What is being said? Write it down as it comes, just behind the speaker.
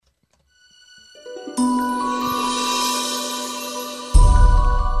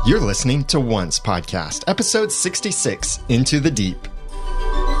You're listening to Once Podcast, episode 66, Into the Deep.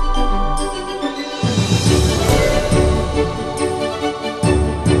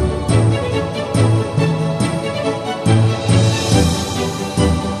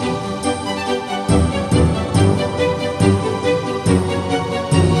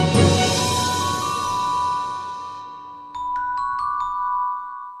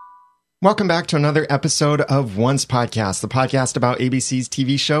 Welcome back to another episode of Once Podcast, the podcast about ABC's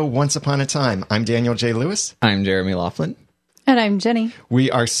TV show Once Upon a Time. I'm Daniel J. Lewis. I'm Jeremy Laughlin. And I'm Jenny.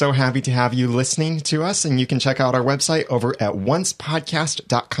 We are so happy to have you listening to us, and you can check out our website over at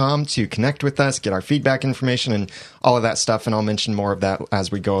oncepodcast.com to connect with us, get our feedback information, and all of that stuff, and I'll mention more of that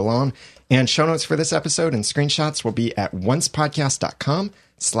as we go along. And show notes for this episode and screenshots will be at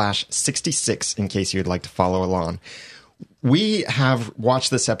oncepodcast.com/66 in case you'd like to follow along. We have watched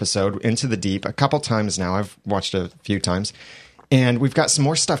this episode, Into the Deep, a couple times now. I've watched it a few times. And we've got some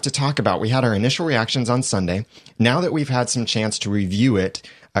more stuff to talk about. We had our initial reactions on Sunday. Now that we've had some chance to review it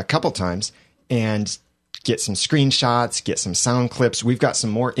a couple times and get some screenshots, get some sound clips, we've got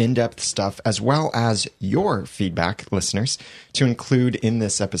some more in-depth stuff, as well as your feedback, listeners, to include in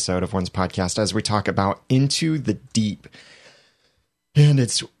this episode of One's Podcast as we talk about Into the Deep. And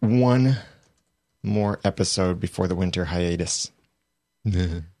it's one more episode before the winter hiatus.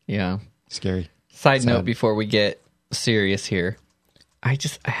 Yeah. Scary. Side note before we get serious here. I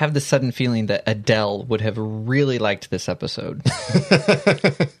have the sudden feeling that Adele would have really liked this episode.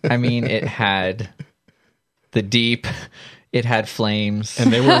 I mean, it had the deep, it had flames.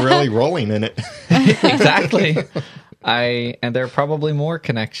 And they were really rolling in it. Exactly. And there are probably more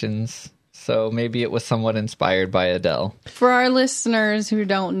connections. So maybe it was somewhat inspired by Adele. For our listeners who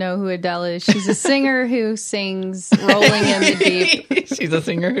don't know who Adele is, she's a singer who sings Rolling in the Deep. She's a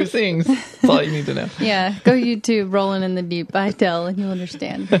singer who sings. That's all you need to know. Yeah, go YouTube Rolling in the Deep by Adele and you'll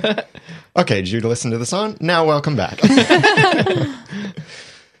understand. Okay, did you listen to the song? Now welcome back.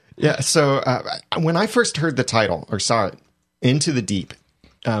 Yeah, so when I first heard the title or saw it, Into the Deep,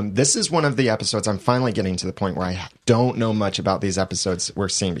 this is one of the episodes I'm finally getting to the point where I don't know much about these episodes we're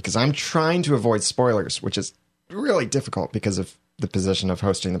seeing because I'm trying to avoid spoilers, which is really difficult because of the position of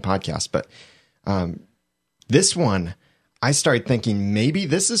hosting the podcast. But this one, I started thinking maybe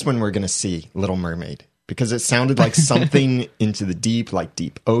this is when we're going to see Little Mermaid because it sounded like something into the deep, like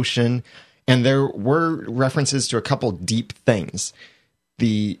deep ocean. And there were references to a couple deep things.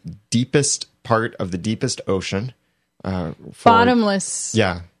 The deepest part of the deepest ocean. Bottomless.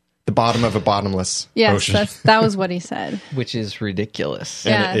 Yeah. The bottom of a bottomless ocean. Yes, that was what he said. Which is ridiculous.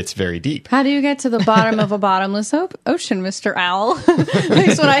 And Yeah. it's very deep. How do you get to the bottom of a bottomless ocean, Mr. Owl?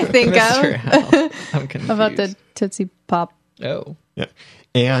 That's what I think Mr. of. Owl. I'm confused. About the Tootsie Pop Oh. Yeah.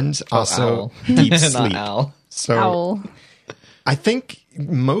 And also Owl. deep Not sleep. owl. So owl. I think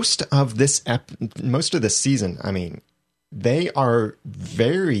most of this season, I mean, they are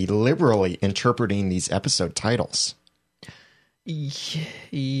very liberally interpreting these episode titles.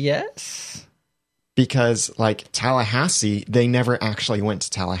 Yes. Because, like, Tallahassee, they never actually went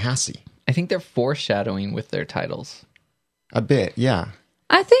to Tallahassee. I think they're foreshadowing with their titles. A bit, yeah.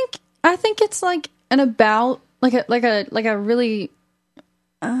 I think it's like an about like a really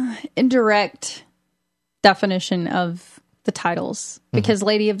indirect definition of the titles because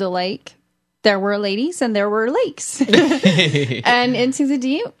Lady of the Lake, there were ladies and there were lakes. And Into the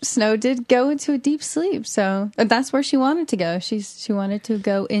Deep, Snow did go into a deep sleep. So that's where she wanted to go. She wanted to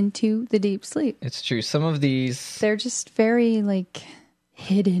go into the deep sleep. It's true. Some of these They're just very like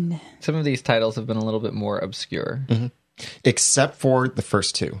hidden. Some of these titles have been a little bit more obscure. Mm-hmm. Except for the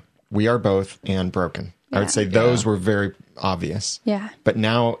first two. We Are Both and Broken. I would say those were very obvious. Yeah. But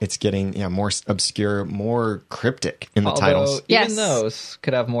now it's getting more obscure, more cryptic in the Although, titles. even those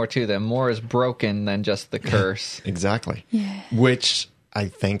could have more to them. More is broken than just the curse. Exactly. Yeah. Which I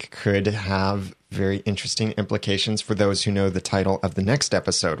think could have very interesting implications for those who know the title of the next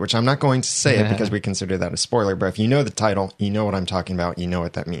episode, which I'm not going to say it because we consider that a spoiler. But if you know the title, you know what I'm talking about. You know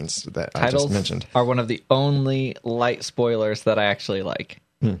what that means that Titles I just mentioned. Are one of the only light spoilers that I actually like.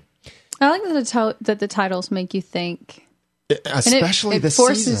 I like that the titles make you think. Especially it this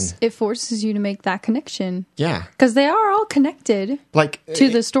forces, season. It forces you to make that connection. Yeah. Because they are all connected to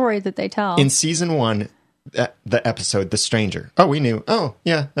the story that they tell. In season 1, the episode, The Stranger. Oh, we knew. Oh,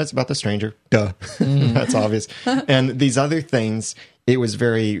 yeah, that's about the stranger. Duh. That's obvious. And these other things, it was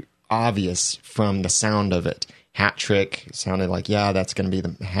very obvious from the sound of it. Hat Trick sounded like, that's going to be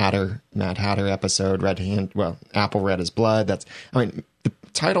the Mad Hatter episode. Apple Red as Blood. The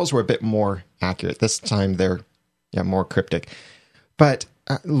titles were a bit more accurate. This time they're more cryptic. But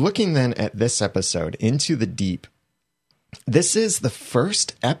looking then at this episode, Into the Deep, this is the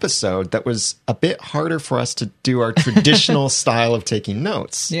first episode that was a bit harder for us to do our traditional style of taking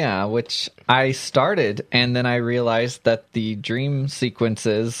notes. Yeah, which I started, and then I realized that the dream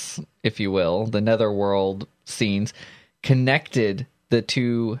sequences, if you will, the netherworld scenes, connected the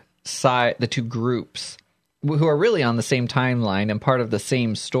two groups who are really on the same timeline and part of the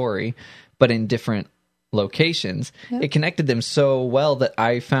same story, but in different locations. Yep. It connected them so well that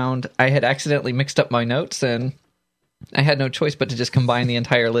I found I had accidentally mixed up my notes, and I had no choice but to just combine the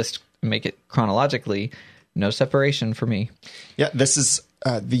entire list and make it chronologically. No separation for me. Yeah, this is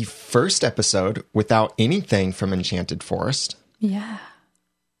the first episode without anything from Enchanted Forest. Yeah.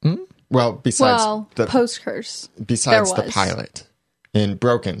 Well, besides the post-curse. Besides the pilot. In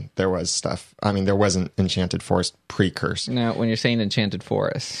Broken, there was stuff. I mean, there wasn't Enchanted Forest pre-curse. Now, when you're saying Enchanted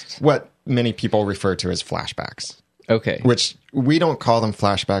Forest... What many people refer to as flashbacks. Okay. Which we don't call them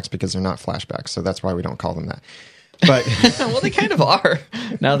flashbacks because they're not flashbacks, so that's why we don't call them that. But well, they kind of are.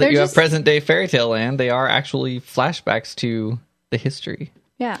 Now that you have present-day fairy tale land, they are actually flashbacks to the history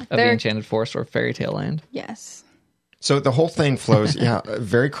of the Enchanted Forest or fairy tale land. Yes. So the whole thing flows,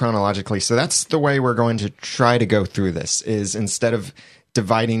 very chronologically. So that's the way we're going to try to go through this, is instead of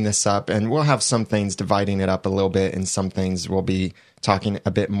dividing this up, and we'll have some things dividing it up a little bit, and some things we'll be talking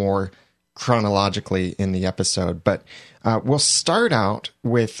a bit more chronologically in the episode. But we'll start out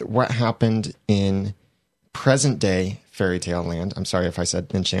with what happened in present-day fairy tale land. I'm sorry if I said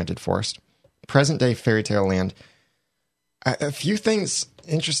Enchanted Forest. Present-day fairy tale land. A few things,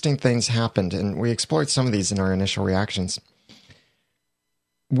 interesting things happened, and we explored some of these in our initial reactions.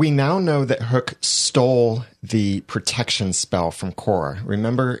 We now know that Hook stole the protection spell from Cora.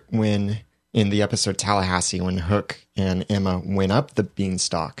 Remember when, in the episode Tallahassee, when Hook and Emma went up the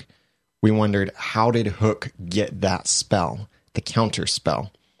beanstalk, we wondered, how did Hook get that spell, the counter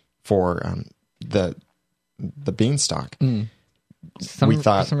spell, for the beanstalk? For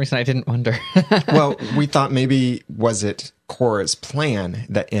some reason I didn't wonder. Well, we thought maybe was it Cora's plan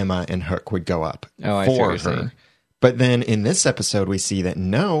that Emma and Hook would go up for her. But then in this episode, we see that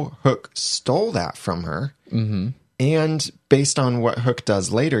no, Hook stole that from her. Mm-hmm. And based on what Hook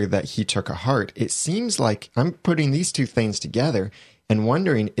does later, that he took a heart, it seems like I'm putting these two things together and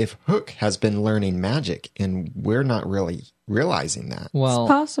wondering if Hook has been learning magic and we're not really realizing that. Well,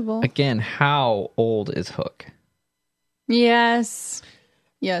 it's possible. Again, how old is Hook? Yes.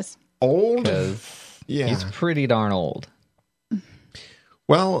 Old? Yeah. He's pretty darn old.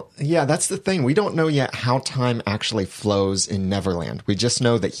 Well, yeah, that's the thing. We don't know yet how time actually flows in Neverland. We just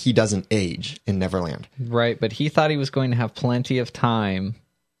know that he doesn't age in Neverland. Right, but he thought he was going to have plenty of time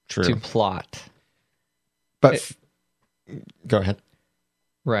to plot. But go ahead.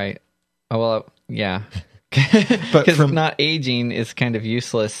 Right. Oh, well, yeah. But because not aging is kind of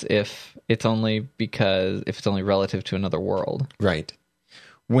useless if it's only relative to another world. Right.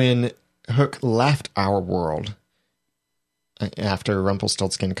 When Hook left our world after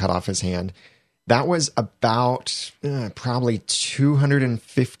Rumpelstiltskin cut off his hand, that was about probably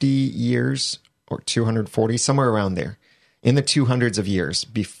 250 years or 240, somewhere around there, in the 200s of years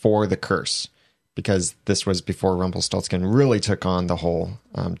before the curse. Because this was before Rumpelstiltskin really took on the whole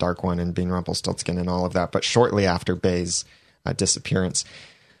Dark One and being Rumpelstiltskin and all of that, but shortly after Bay's disappearance.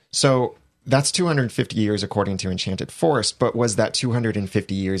 So that's 250 years according to Enchanted Forest, but was that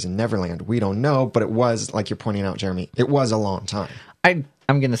 250 years in Neverland? We don't know, but it was, like you're pointing out, Jeremy, it was a long time. I'm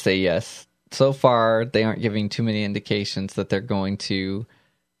going to say yes. So far, they aren't giving too many indications that they're going to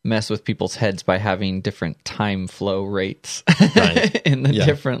mess with people's heads by having different time flow rates in the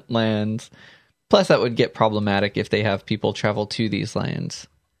different lands. Plus, that would get problematic if they have people travel to these lands.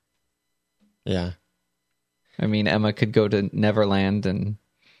 Yeah. I mean, Emma could go to Neverland and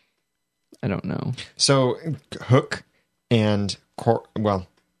I don't know. So Hook and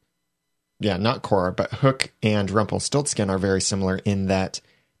not Cora, but Hook and Rumpelstiltskin are very similar in that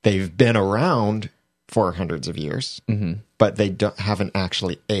they've been around for hundreds of years, but they haven't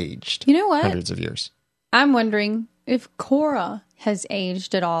actually aged. You know what? Hundreds of years. I'm wondering if Cora has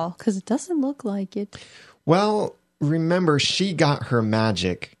aged at all, because it doesn't look like it. Well, remember, she got her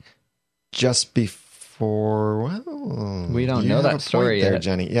magic just before... Well, we don't know that story there, yet.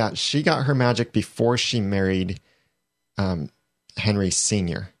 Jenny. Yeah, she got her magic before she married Henry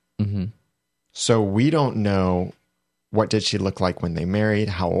Sr. Mm-hmm. So we don't know what did she look like when they married,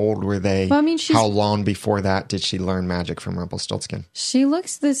 how old were they, well, I mean, how long before that did she learn magic from Rumpelstiltskin. She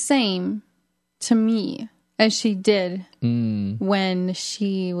looks the same to me as she did when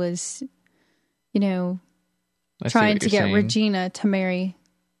she was, trying to get Regina to marry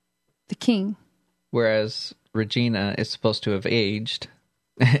the king. Whereas Regina is supposed to have aged,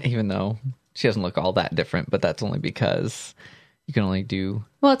 even though she doesn't look all that different, but that's only because you can only do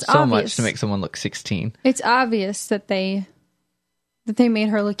it's so obvious. much to make someone look 16. It's obvious that they made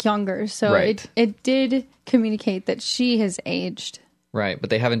her look younger, so Right. it did communicate that she has aged. Right, but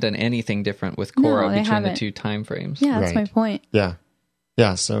they haven't done anything different with Cora No, they between the haven't. 2 time frames. Yeah, that's Right. my point. Yeah.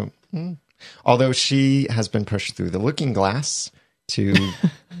 Yeah. So, although she has been pushed through the looking glass to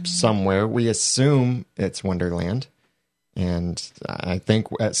somewhere, we assume it's Wonderland. And I think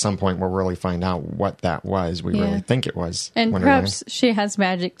at some point we'll really find out what that was. We really think it was And Wonderland. perhaps she has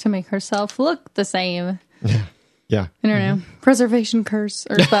magic to make herself look the same. Yeah. I don't know. Preservation curse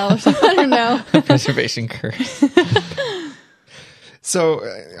or spells. I don't know. Preservation curse. So,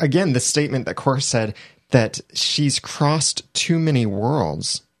 again, the statement that Cora said that she's crossed too many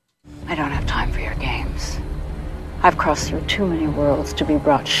worlds. I don't have time for your games. I've crossed through too many worlds to be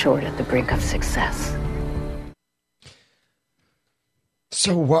brought short at the brink of success.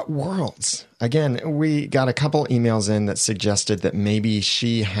 So what worlds? Again, we got a couple emails in that suggested that maybe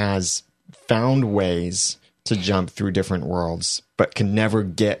she has found ways to jump through different worlds, but can never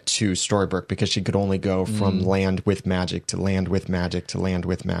get to Storybrooke because she could only go from land with magic to land with magic to land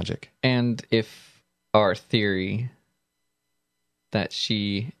with magic. And if our theory that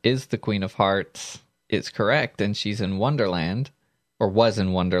she is the Queen of Hearts is correct and she's in Wonderland, or was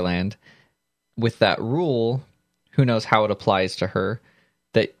in Wonderland, with that rule, who knows how it applies to her,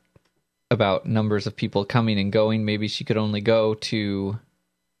 that about numbers of people coming and going, maybe she could only go to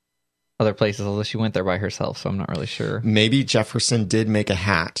other places, although she went there by herself, so I'm not really sure. Maybe Jefferson did make a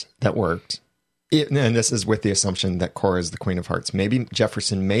hat that worked. And this is with the assumption that Cora is the Queen of Hearts. Maybe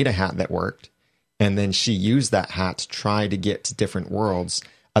Jefferson made a hat that worked, and then she used that hat to try to get to different worlds,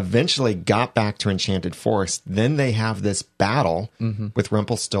 eventually got back to Enchanted Forest. Then they have this battle with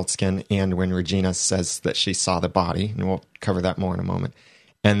Rumpelstiltskin, and when Regina says that she saw the body, and we'll cover that more in a moment,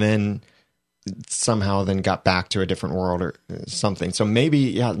 and then somehow then got back to a different world or something. So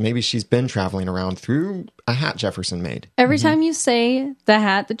maybe she's been traveling around through a hat Jefferson made. Every time you say the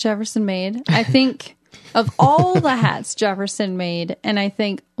hat that Jefferson made, I think of all the hats Jefferson made, and I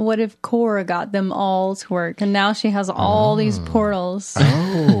think, what if Cora got them all to work, and now she has all these portals?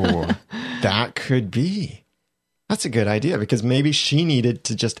 Oh, that could be. That's a good idea, because maybe she needed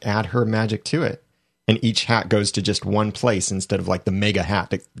to just add her magic to it. And each hat goes to just one place instead of like the mega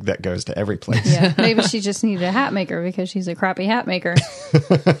hat that goes to every place. Yeah, maybe she just needed a hat maker because she's a crappy hat maker.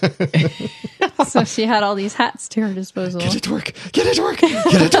 So she had all these hats to her disposal. Get it to work. Get it to work.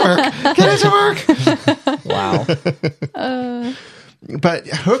 Get it to work. Get it to work. Wow. But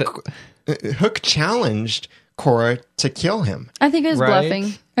Hook challenged Cora to kill him. I think it was Right?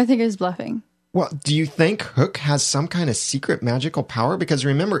 bluffing. I think it was bluffing. Well, do you think Hook has some kind of secret magical power? Because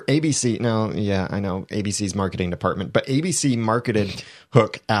remember, ABC, I know ABC's marketing department, but ABC marketed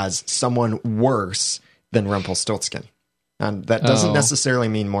Hook as someone worse than Rumpelstiltskin. And that doesn't necessarily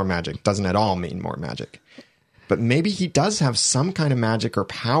mean more magic, doesn't at all mean more magic. But maybe he does have some kind of magic or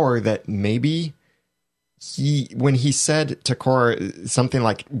power that maybe when he said to Cora something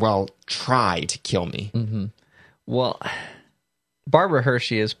like, well, try to kill me. Mm-hmm. Well, Barbara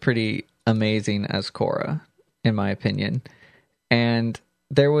Hershey is pretty amazing as Cora, in my opinion. And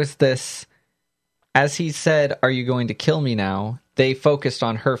there was this, as he said, "Are you going to kill me now?" They focused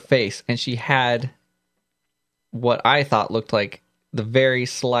on her face, and she had what I thought looked like the very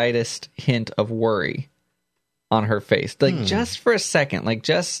slightest hint of worry on her face. Like just for a second, like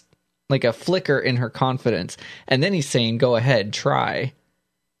just like a flicker in her confidence. And then he's saying, "Go ahead, try."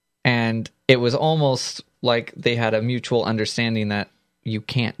 And it was almost like they had a mutual understanding that you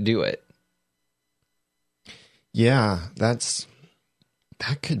can't do it. Yeah, that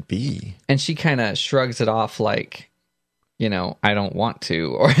could be. And she kind of shrugs it off like, I don't want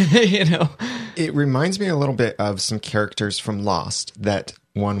to, or, It reminds me a little bit of some characters from Lost that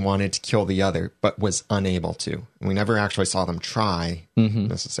one wanted to kill the other, but was unable to. We never actually saw them try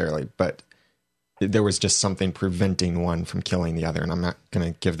necessarily, but there was just something preventing one from killing the other. And I'm not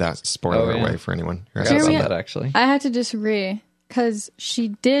going to give that spoiler away for anyone who hasn't Jeremy, seen that actually. I had to disagree because she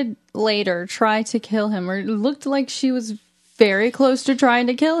did later try to kill him, or it looked like she was very close to trying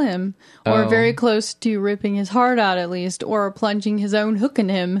to kill him, or very close to ripping his heart out at least, or plunging his own hook in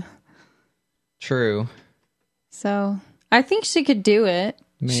him. True. So I think she could do it.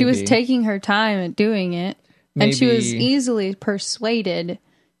 She was Maybe. taking her time at doing it, and she was Maybe. easily persuaded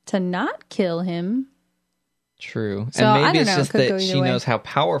to not kill him. True. So, and I maybe don't it's know, it just could go that either she way. knows how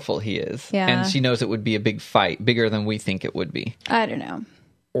powerful he is. Yeah. And she knows it would be a big fight, bigger than we think it would be. I don't know.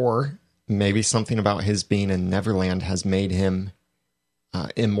 Or maybe something about his being in Neverland has made him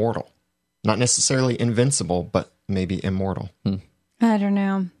immortal. Not necessarily invincible, but maybe immortal. I don't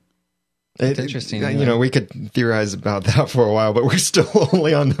know. It's interesting. You know, we could theorize about that for a while, but we're still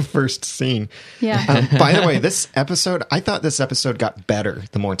only on the first scene. Yeah. By the way, I thought this episode got better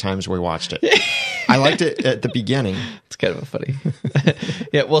the more times we watched it. I liked it at the beginning. It's kind of funny.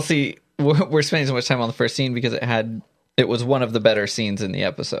 Yeah, we'll see. We're spending so much time on the first scene because it was one of the better scenes in the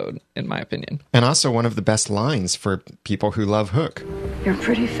episode, in my opinion. And also one of the best lines for people who love Hook. Your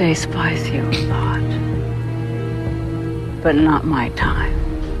pretty face buys you a lot. But not my time.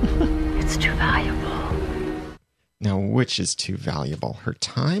 It's too valuable. Now, which is too valuable? Her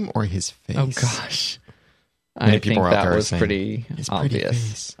time or his face? Oh, gosh. Many I people think are out that there was saying, pretty "His pretty obvious.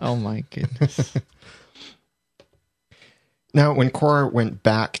 face." Oh, my goodness. Now, when Cora went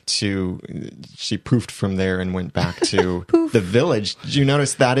back she poofed from there and went back to the village. Did you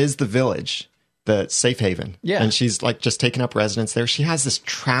notice that is the village, the safe haven? Yeah. And she's like just taking up residence there. She has this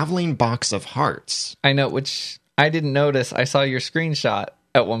traveling box of hearts. I know, which I didn't notice. I saw your screenshot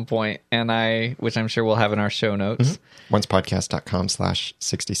at one point, which I'm sure we'll have in our show notes.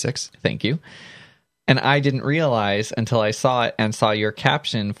 Oncepodcast.com/66. Thank you. And I didn't realize until I saw it and saw your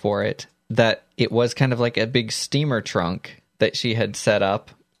caption for it that it was kind of like a big steamer trunk that she had set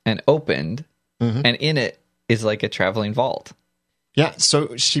up and opened, and in it is like a traveling vault. Yeah,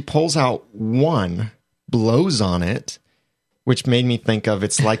 so she pulls out one, blows on it, which made me think of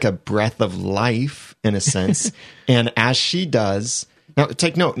it's like a breath of life in a sense. And as she does, now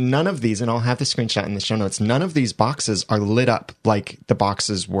take note, none of these, and I'll have the screenshot in the show notes, none of these boxes are lit up like the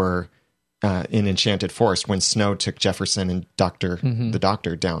boxes were in Enchanted Forest when Snow took Jefferson and the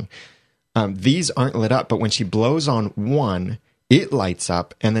doctor down. These aren't lit up, but when she blows on one, it lights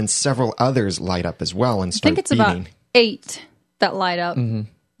up, and then several others light up as well and start beating. About 8 that light up.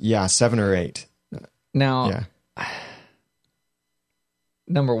 Yeah, 7 or 8. Now,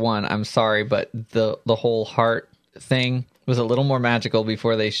 number one, I'm sorry, but the whole heart thing was a little more magical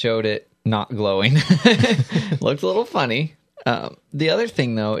before they showed it not glowing. Looked a little funny. The other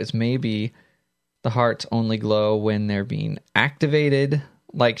thing, though, is maybe the hearts only glow when they're being activated,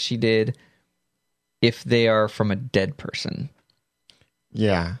 like she did, if they are from a dead person.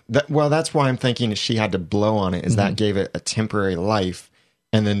 Yeah. That's why I'm thinking she had to blow on it, is that gave it a temporary life.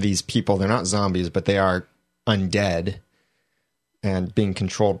 And then these people, they're not zombies, but they are undead and being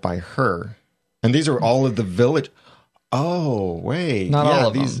controlled by her. And these are all of the village. Oh, wait. Not all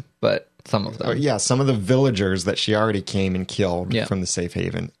of them, but some of them. Yeah, some of the villagers that she already came and killed from the safe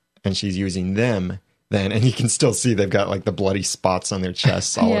haven. And she's using them then. And you can still see they've got like the bloody spots on their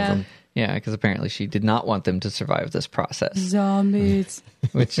chests, all of them. Yeah, because apparently she did not want them to survive this process. Zombies.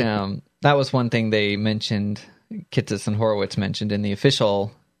 Which, that was one thing they mentioned, Kitsis and Horowitz mentioned in the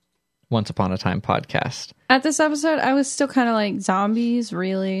official Once Upon a Time podcast. At this episode, I was still kind of like, zombies?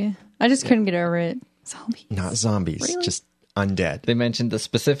 Really? I just couldn't get over it. Zombies. Not zombies, Really? just undead. They mentioned the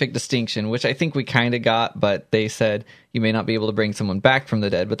specific distinction, which I think we kind of got, but they said you may not be able to bring someone back from the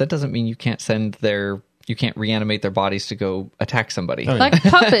dead, but that doesn't mean you can't you can't reanimate their bodies to go attack somebody. Oh, yeah. Like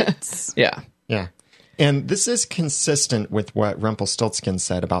puppets. Yeah. Yeah. And this is consistent with what Rumpelstiltskin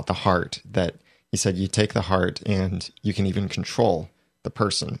said about the heart, that he said you take the heart and you can even control the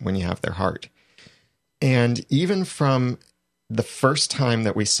person when you have their heart. And even from the first time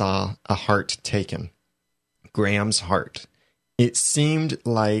that we saw a heart taken, Graham's heart, it seemed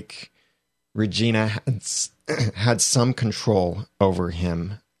like Regina had some control over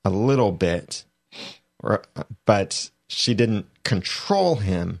him a little bit, but she didn't control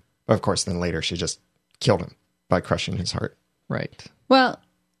him. Of course, then later she just killed him by crushing his heart. Right. Well,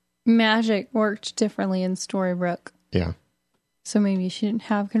 magic worked differently in Storybrooke. Yeah. So maybe she didn't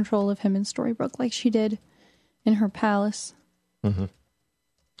have control of him in Storybrooke like she did in her palace. Mm-hmm.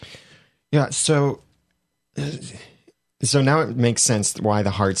 Yeah, so now it makes sense why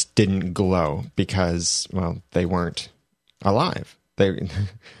the hearts didn't glow, because, well, they weren't alive.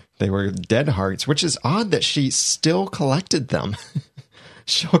 They were dead hearts, which is odd that she still collected them.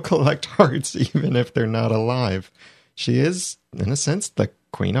 She'll collect hearts even if they're not alive. She is, in a sense, the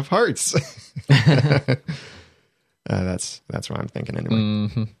Queen of Hearts. That's what I'm thinking anyway.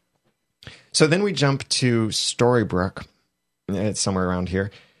 Mm-hmm. So then we jump to Storybrooke. It's somewhere around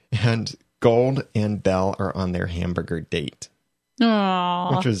here. And Gold and Belle are on their hamburger date.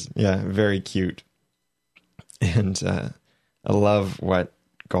 Aww. Which was, very cute. And I love what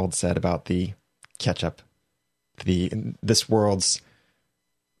Gold said about the ketchup. This world's,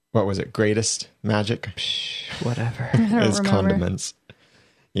 what was it, greatest magic? Whatever. Is condiments.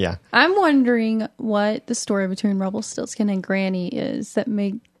 Yeah. I'm wondering what the story between Rumpelstiltskin and Granny is that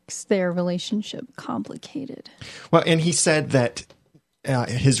makes their relationship complicated. Well, and he said that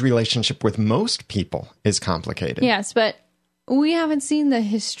his relationship with most people is complicated. Yes, but we haven't seen the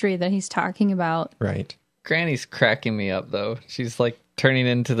history that he's talking about. Right. Granny's cracking me up, though. She's like turning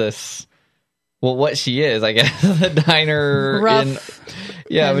into this, well, what she is, I guess, the diner. Rough.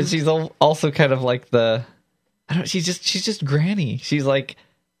 But she's also kind of like she's just Granny. She's like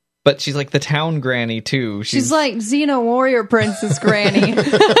the town granny too. She's like Xena Warrior Princess Granny.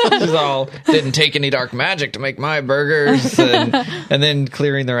 She's all, didn't take any dark magic to make my burgers, and then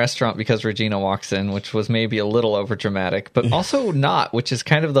clearing the restaurant because Regina walks in, which was maybe a little over dramatic, but also not, which is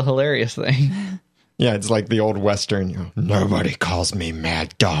kind of the hilarious thing. Yeah, it's like the old Western, nobody calls me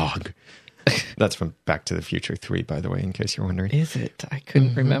Mad Dog. That's from Back to the Future 3, by the way, in case you're wondering. Is it? I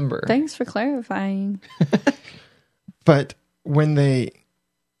couldn't remember. Thanks for clarifying. But when they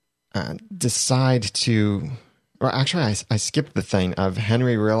decide to... Well, actually, I skipped the thing of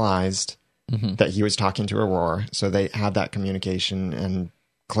Henry realized that he was talking to Aurora, so they had that communication and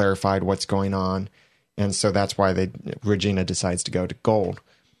clarified what's going on, and so that's why Regina decides to go to Gold.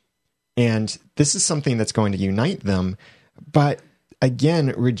 And this is something that's going to unite them, but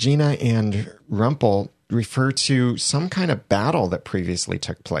again, Regina and Rumpel refer to some kind of battle that previously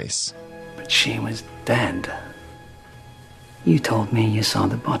took place. But she was dead. You told me you saw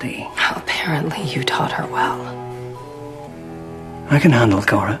the body. Apparently you taught her well. I can handle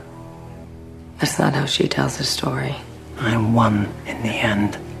Cora. That's not how she tells the story. I won in the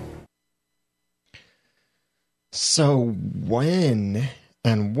end. So when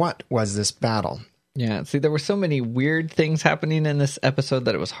and what was this battle? Yeah, see, there were so many weird things happening in this episode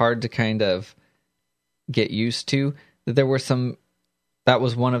that it was hard to kind of get used to. That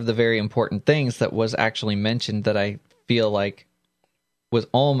was one of the very important things that was actually mentioned that I feel like was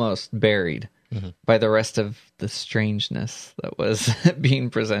almost buried by the rest of the strangeness that was being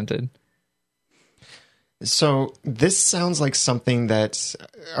presented. So this sounds like something that...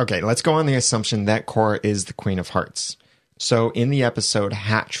 Okay, let's go on the assumption that Cora is the Queen of Hearts. So in the episode,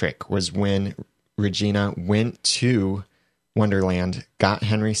 Hat Trick was when Regina went to Wonderland, got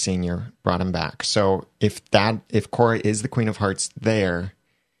Henry Sr., brought him back. So if Cora is the Queen of Hearts there,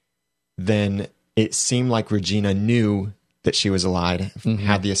 then it seemed like Regina knew that she was alive,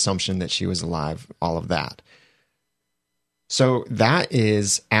 had the assumption that she was alive, all of that. So that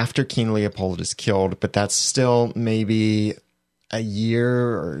is after King Leopold is killed, but that's still maybe a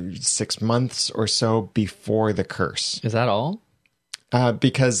year or 6 months or so before the curse. Is that all?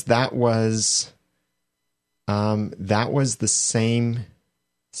 Because that was the same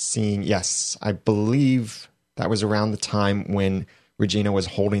scene. Yes, I believe that was around the time when Regina was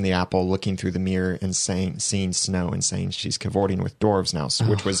holding the apple, looking through the mirror and seeing Snow and saying she's cavorting with dwarves now,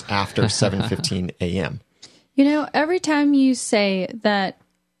 which was after 7:15 a.m. Every time you say that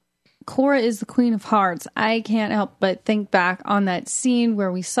Cora is the Queen of Hearts, I can't help but think back on that scene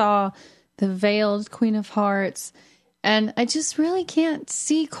where we saw the veiled Queen of Hearts, and I just really can't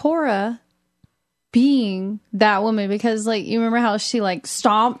see Cora being that woman because, you remember how she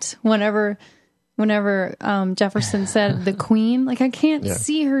stomped whenever Jefferson said the Queen. I can't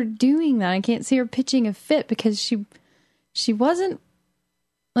see her doing that. I can't see her pitching a fit because she wasn't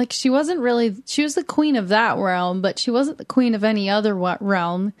really, she was the queen of that realm, but she wasn't the queen of any other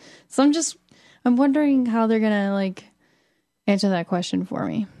realm. So I'm wondering how they're going to answer that question for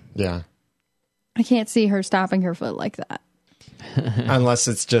me. Yeah. I can't see her stopping her foot like that. Unless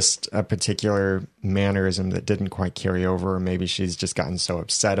it's just a particular mannerism that didn't quite carry over, or maybe she's just gotten so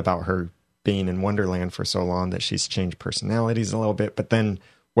upset about her being in Wonderland for so long that she's changed personalities a little bit. But then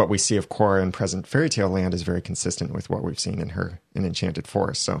what we see of Cora in present Fairy Tale Land is very consistent with what we've seen in her in Enchanted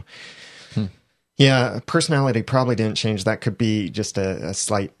Forest. So, yeah, personality probably didn't change. That could be just a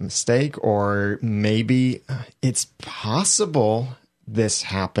slight mistake, or maybe it's possible this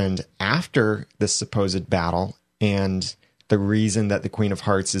happened after this supposed battle, and the reason that the Queen of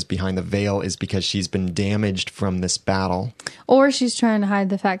Hearts is behind the veil is because she's been damaged from this battle. Or she's trying to hide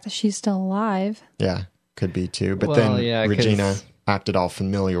the fact that she's still alive. Yeah, could be too. But Regina acted all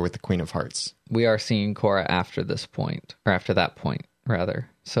familiar with the Queen of Hearts. We are seeing Cora after this point, or after that point, rather.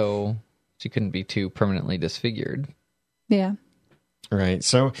 So she couldn't be too permanently disfigured. Yeah. Right.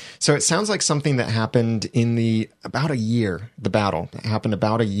 So it sounds like something that happened in about a year, the battle. That happened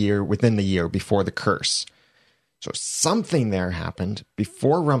about a year, within the year before the curse. So something there happened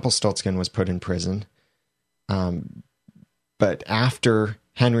before Rumpelstiltskin was put in prison, but after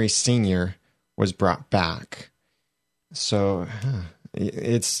Henry Sr. was brought back. So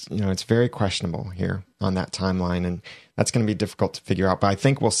it's very questionable here on that timeline, and that's going to be difficult to figure out. But I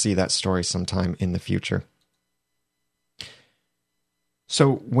think we'll see that story sometime in the future.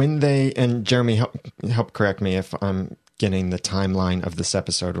 So when and Jeremy, help correct me if I'm getting the timeline of this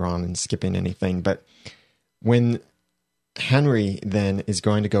episode wrong and skipping anything, but when Henry then is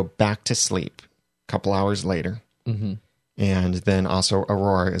going to go back to sleep a couple hours later. Mm-hmm. And then also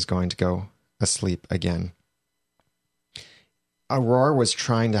Aurora is going to go asleep again. Aurora was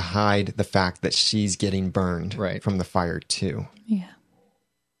trying to hide the fact that she's getting burned from the fire too. Yeah.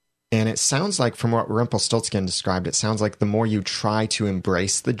 And it sounds like, from what Rumpelstiltskin described, it sounds like the more you try to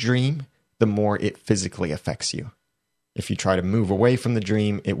embrace the dream, the more it physically affects you. If you try to move away from the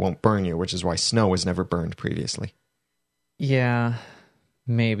dream, it won't burn you, which is why Snow was never burned previously. Yeah,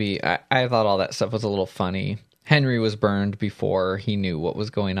 maybe. I thought all that stuff was a little funny. Henry was burned before he knew what was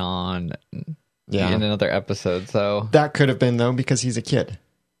going on in another episode, so... That could have been, though, because he's a kid.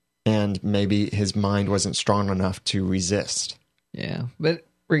 And maybe his mind wasn't strong enough to resist. Yeah, but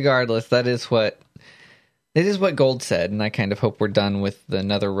regardless, that is what Gold said, and I kind of hope we're done with the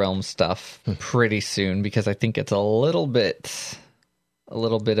Netherrealm stuff pretty soon, because I think it's a little bit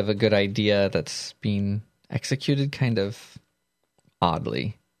of a good idea that's being executed kind of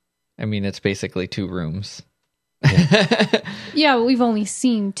oddly. I mean, it's basically 2 rooms. Yeah, we've only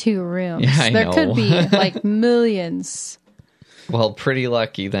seen 2 rooms. Yeah, there could be like millions. Well, pretty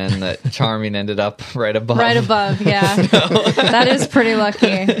lucky then that Charming ended up right above. Right above, yeah. That is pretty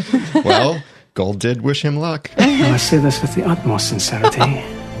lucky. Well, Gold did wish him luck. I say this with the utmost sincerity.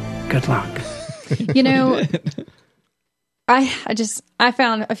 Good luck. You know, I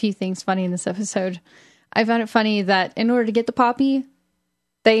found a few things funny in this episode. I found it funny that in order to get the poppy,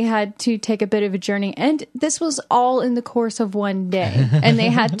 they had to take a bit of a journey. And this was all in the course of one day. And they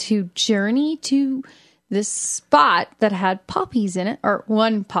had to journey to this spot that had poppies in it. Or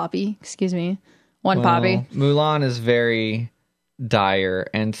one poppy, poppy. Mulan is very dire.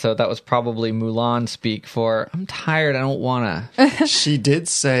 And so that was probably Mulan speak for, I'm tired, I don't want to. She did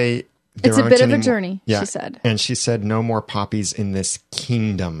say... It's a bit of a journey, she said. And she said no more poppies in this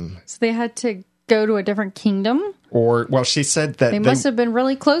kingdom. So they had to go to a different kingdom? Or, well, she said that they must have been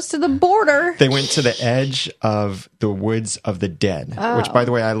really close to the border. They went to the edge of the Woods of the Dead, which, by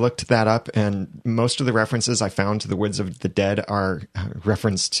the way, I looked that up, and most of the references I found to the Woods of the Dead are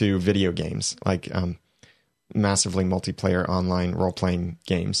reference to video games, like massively multiplayer online role-playing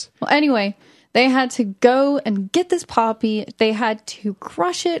games. Well, anyway, they had to go and get this poppy. They had to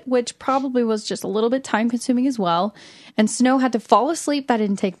crush it, which probably was just a little bit time-consuming as well. And Snow had to fall asleep. That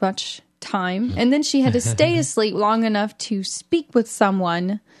didn't take much time. And then she had to stay asleep long enough to speak with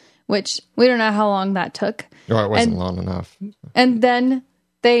someone, which we don't know how long that took. Oh, it wasn't long enough. And then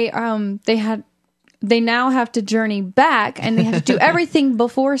they now have to journey back, and they have to do everything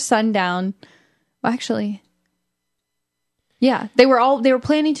before sundown. Well, actually, yeah, they were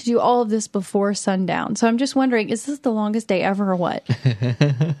planning to do all of this before sundown. So I'm just wondering, is this the longest day ever or what?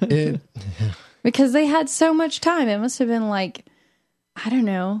 Because they had so much time. It must have been like, I don't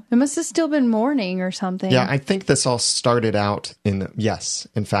know. It must have still been morning or something. Yeah, I think this all started out in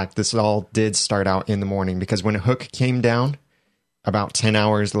fact, this all did start out in the morning, because when Hook came down, about 10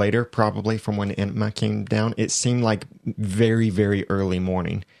 hours later, probably from when Emma came down, it seemed like very, very early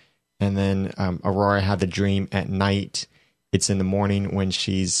morning. And then Aurora had the dream at night. It's in the morning when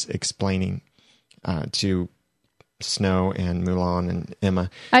she's explaining to Snow and Mulan and Emma.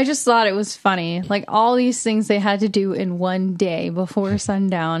 I just thought it was funny. Like, all these things they had to do in one day before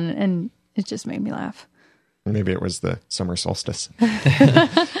sundown, and it just made me laugh. Maybe it was the summer solstice.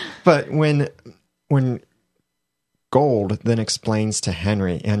 But when Gold then explains to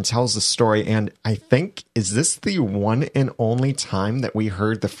Henry and tells the story, and I think, is this the one and only time that we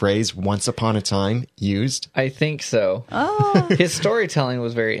heard the phrase "once upon a time" used? I think so. Oh. His storytelling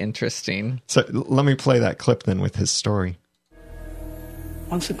was very interesting. So let me play that clip then with his story.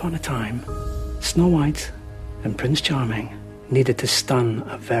 Once upon a time, Snow White and Prince Charming needed to stun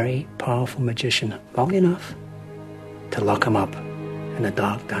a very powerful magician long enough to lock him up in a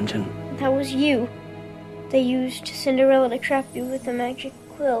dark dungeon. That was you. They used Cinderella to trap you with a magic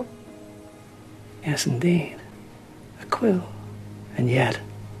quill. Yes, indeed. A quill. And yet,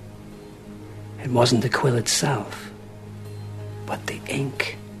 it wasn't the quill itself, but the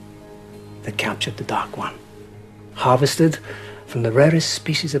ink that captured the Dark One. Harvested from the rarest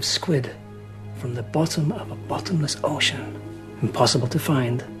species of squid from the bottom of a bottomless ocean. Impossible to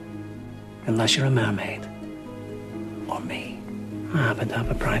find unless you're a mermaid. Or me. I happen to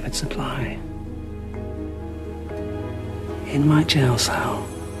have a private supply. In my jail cell,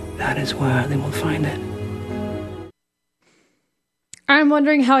 that is where they will find it. I'm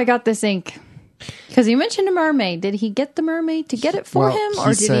wondering how I got this ink. Because you mentioned a mermaid. Did he get the mermaid to get it for him?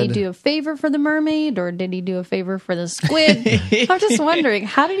 Or did he do a favor for the mermaid? Or did he do a favor for the squid? I'm just wondering,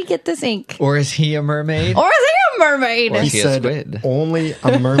 how did he get this ink? Or is he a mermaid? Or is he a mermaid? He said only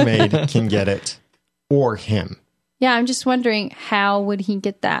a mermaid can get it, or him. Yeah, I'm just wondering, how would he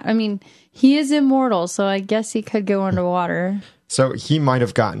get that? I mean, he is immortal, so I guess he could go underwater. So he might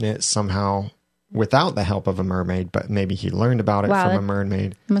have gotten it somehow without the help of a mermaid, but maybe he learned about it from a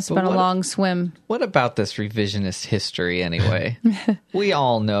mermaid. Must have been a long swim. What about this revisionist history anyway? We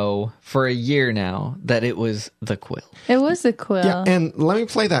all know for a year now that it was the quill. It was the quill. Yeah, and let me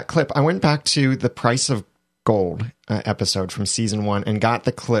play that clip. I went back to the Price of Gold episode from season 1 and got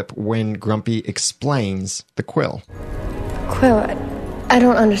the clip when Grumpy explains the quill. Quill, I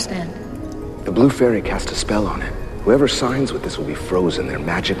don't understand. The blue fairy cast a spell on it. Whoever signs with this will be frozen, their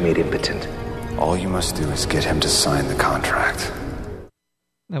magic made impotent. All you must do is get him to sign the contract.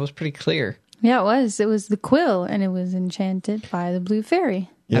 That was pretty clear. Yeah, it was. It was the quill, and it was enchanted by the blue fairy.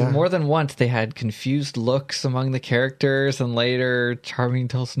 Yeah. And more than once, they had confused looks among the characters, and later Charming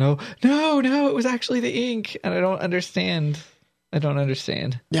tells no, it was actually the ink, and I don't understand.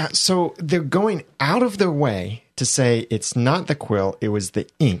 Yeah, so they're going out of their way to say it's not the quill, it was the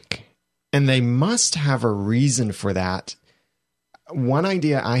ink. And they must have a reason for that. One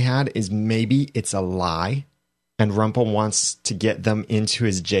idea I had is maybe it's a lie, and Rumple wants to get them into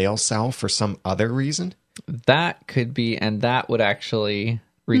his jail cell for some other reason. That could be, and that would actually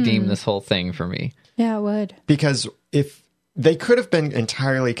redeem this whole thing for me. Yeah, it would. Because if they could have been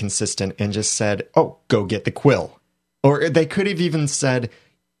entirely consistent and just said, oh, go get the quill. Or they could have even said,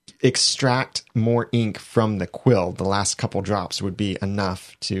 extract more ink from the quill. The last couple drops would be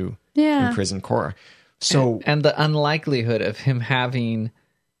enough to imprison Cora. So, and the unlikelihood of him having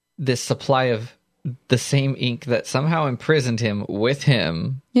this supply of the same ink that somehow imprisoned him with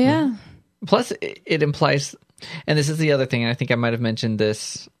him. Yeah. Plus, it implies, and this is the other thing, and I think I might have mentioned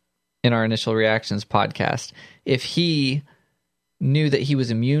this in our initial reactions podcast. If he knew that he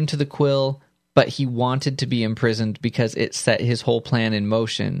was immune to the quill, but he wanted to be imprisoned because it set his whole plan in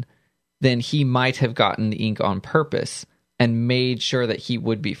motion, then he might have gotten the ink on purpose and made sure that he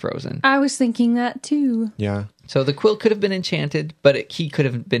would be frozen. I was thinking that too. yeah. So the quill could have been enchanted, but he could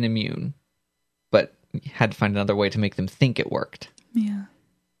have been immune. But had to find another way to make them think it worked. Yeah.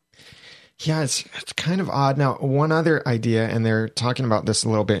 Yeah, it's kind of odd. Now, one other idea, and they're talking about this a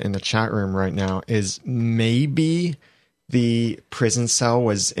little bit in the chat room right now, is maybe the prison cell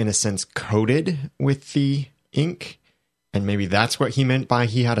was, in a sense, coated with the ink. And maybe that's what he meant by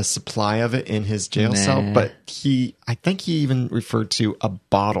he had a supply of it in his jail cell. But I think he even referred to a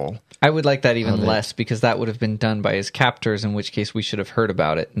bottle. I would like that even less, because that would have been done by his captors, in which case we should have heard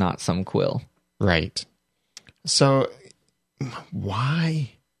about it, not some quill. Right. So why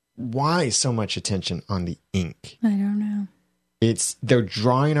so much attention on the ink? I don't know. They're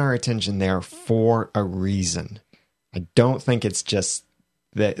drawing our attention there for a reason. I don't think it's just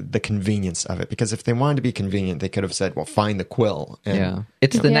the convenience of it, because if they wanted to be convenient, they could have said, well, find the quill. And,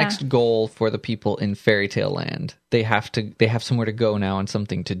 it's the next goal for the people in Fairy Tale Land. They have somewhere to go now and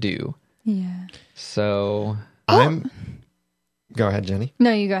something to do. Yeah. So go ahead, Jenny.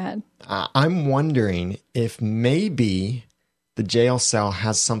 No, you go ahead. I'm wondering if maybe the jail cell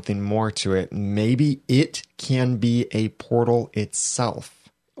has something more to it. Maybe it can be a portal itself.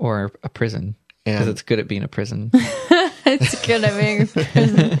 Or a prison. Because it's good at being a prison. It's good at being a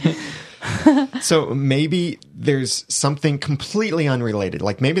prison. So maybe there's something completely unrelated.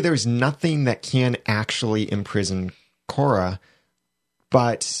 Like maybe there's nothing that can actually imprison Cora,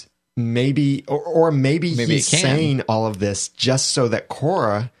 but maybe he's saying all of this just so that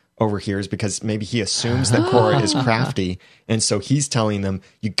Cora overhears, because maybe he assumes that Cora is crafty. And so he's telling them,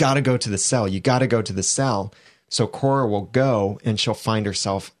 you got to go to the cell. You got to go to the cell. So Cora will go and she'll find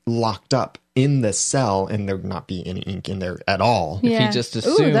herself locked up in the cell, and there not be any ink in there at all. Yeah. If he just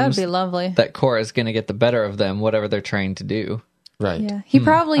assumes that'd be lovely. that Cora's going to get the better of them, whatever they're trying to do. Right. Yeah. He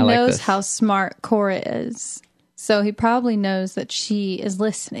probably I like knows this. how smart Cora is. So he probably knows that she is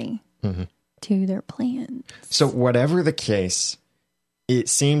listening to their plans. So whatever the case, it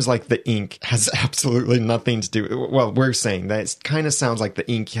seems like the ink has absolutely nothing to do. Well, we're saying that it kind of sounds like the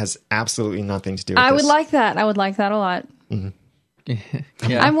ink has absolutely nothing to do with I would this. like that. I would like that a lot.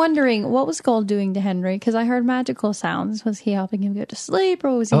 Yeah. I'm wondering, what was Gold doing to Henry? Because I heard magical sounds. Was he helping him go to sleep,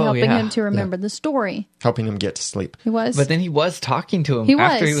 or was he helping him to remember the story? Helping him get to sleep. He was. But then he was talking to him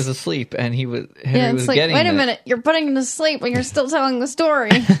after he was asleep, and Henry was getting wait a it. minute, you're putting him to sleep when you're still telling the story.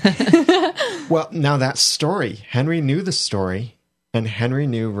 Well, now that story, Henry knew the story, and Henry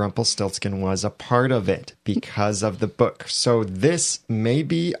knew Rumpelstiltskin was a part of it because of the book. So this may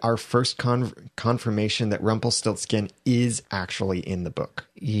be our first confirmation that Rumpelstiltskin is actually in the book.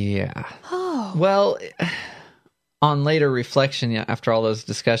 Yeah. Well, on later reflection, after all those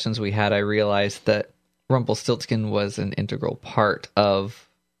discussions we had, I realized that Rumpelstiltskin was an integral part of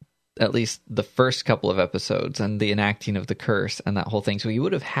at least the first couple of episodes and the enacting of the curse and that whole thing. So he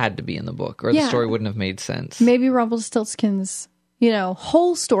would have had to be in the book, or the story wouldn't have made sense. Maybe Rumpelstiltskin's,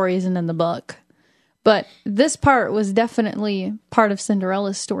 whole story isn't in the book. But this part was definitely part of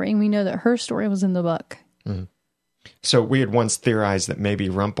Cinderella's story, and we know that her story was in the book. Mm-hmm. So we had once theorized that maybe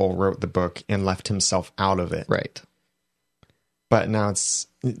Rumpel wrote the book and left himself out of it. Right. But now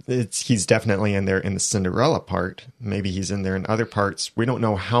he's definitely in there in the Cinderella part. Maybe he's in there in other parts. We don't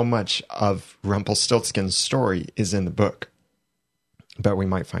know how much of Rumpelstiltskin's story is in the book, but we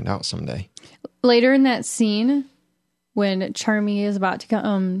might find out someday. Later in that scene, when Charmy is about to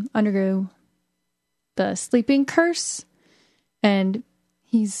undergo the sleeping curse, and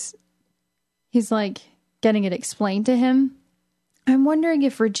he's like getting it explained to him, I'm wondering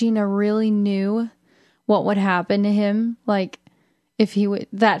if Regina really knew what would happen to him, like if he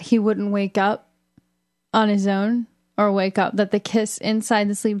wouldn't wake up on his own, or wake up, that the kiss inside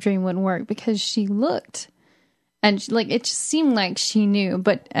the sleep dream wouldn't work, because she looked and it just seemed like she knew,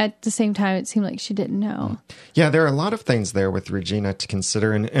 but at the same time it seemed like she didn't know. Yeah, there are a lot of things there with Regina to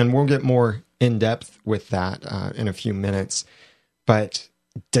consider, and we'll get more in depth with that in a few minutes. But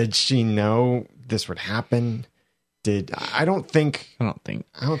did she know this would happen? I don't think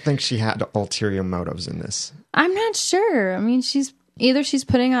she had ulterior motives in this. I'm not sure. I mean, she's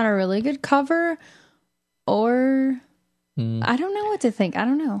putting on a really good cover, or I don't know what to think. I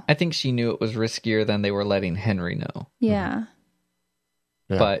don't know. I think she knew it was riskier than they were letting Henry know. Yeah.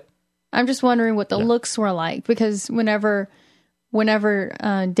 Yeah. But I'm just wondering what the looks were like, because whenever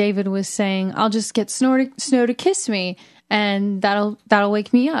David was saying, "I'll just get Snow to kiss me, and that'll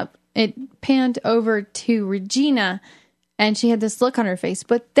wake me up," it panned over to Regina, and she had this look on her face.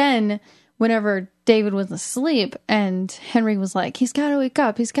 But then, whenever David was asleep, and Henry was like, "He's got to wake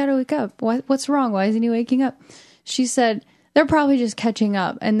up. He's got to wake up. What's wrong? Why isn't he waking up?" She said, "They're probably just catching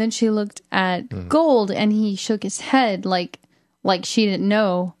up." And then she looked at Gold, and he shook his head like she didn't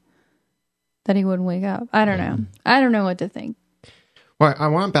know that he wouldn't wake up. I don't know. I don't know what to think. Well, I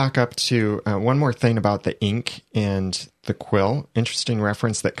want to back up to one more thing about the ink and the quill. Interesting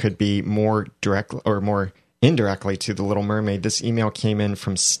reference that could be more direct or more indirectly to the Little Mermaid. This email came in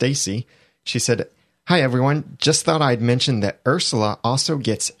from Stacy. She said, "Hi, everyone. Just thought I'd mention that Ursula also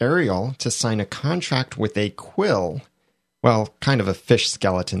gets Ariel to sign a contract with a quill. Well, kind of a fish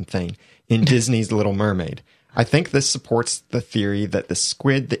skeleton thing in Disney's Little Mermaid. I think this supports the theory that the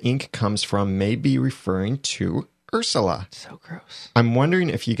squid the ink comes from may be referring to Ursula." So gross. I'm wondering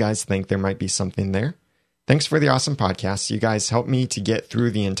if you guys think there might be something there. Thanks for the awesome podcast. You guys help me to get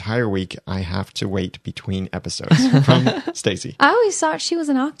through the entire week. I have to wait between episodes. From Stacy. I always thought she was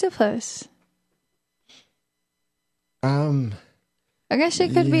an octopus. I guess she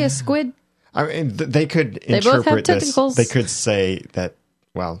could be a squid. I mean, they could interpret this. They could say that,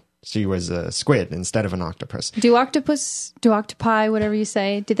 well, she was a squid instead of an octopus. Do octopi, whatever you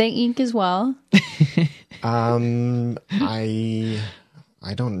say, do they ink as well? I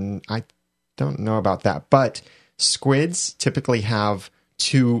don't know about that, but squids typically have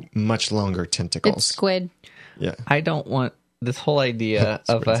 2 much longer tentacles. It's squid. Yeah. I don't want this whole idea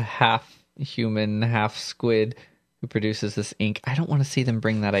of a half human, half squid who produces this ink. I don't want to see them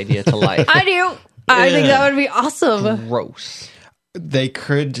bring that idea to life. I do. I think that would be awesome. Gross. They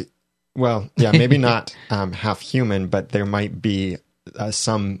could, well, yeah, maybe not half human, but there might be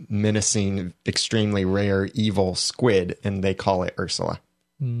some menacing, extremely rare, evil squid, and they call it Ursula.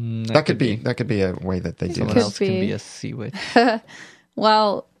 That could be a way that they do. Someone else can be a sea witch.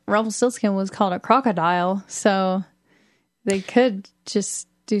 Well, Rumpelstiltskin was called a crocodile, so they could just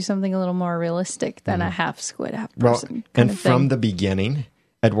do something a little more realistic than a half squid, half person. Well, and from the beginning,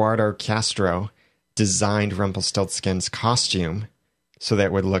 Eduardo Castro designed Rumpelstiltskin's costume so that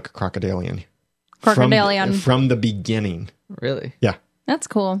it would look crocodilian. From the beginning. Really? Yeah. That's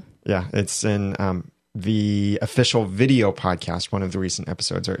cool. Yeah, it's in the official video podcast, one of the recent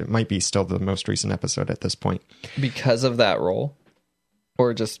episodes, or it might be still the most recent episode at this point. Because of that role?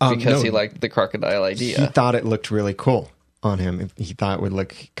 Or just because he liked the crocodile idea? He thought it looked really cool on him. He thought it would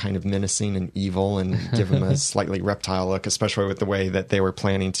look kind of menacing and evil and give him a slightly reptile look, especially with the way that they were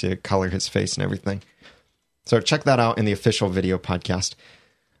planning to color his face and everything. So check that out in the official video podcast.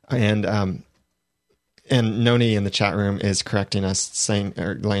 And Noni in the chat room is correcting us, saying,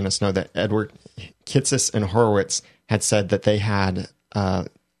 or letting us know that Edward Kitsis and Horowitz had said that they had a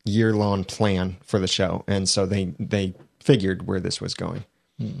year-long plan for the show, and so they figured where this was going.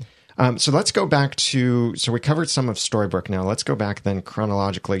 So let's go back to, so we covered some of Storybrooke now. Let's go back then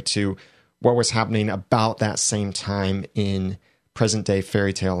chronologically to what was happening about that same time in present-day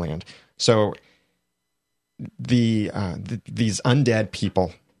fairy tale land. So these undead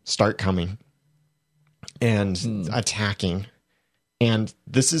people start coming and attacking. And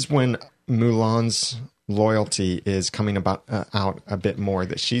this is when Mulan's loyalty is coming out a bit more,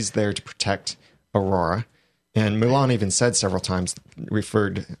 that she's there to protect Aurora. And Mulan even said several times,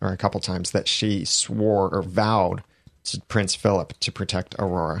 a couple times, that she swore or vowed to Prince Philip to protect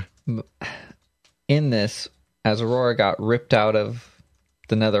Aurora. In this, as Aurora got ripped out of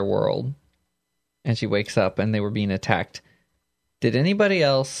the netherworld and she wakes up and they were being attacked, did anybody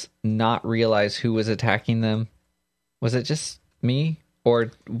else not realize who was attacking them? Was it just me?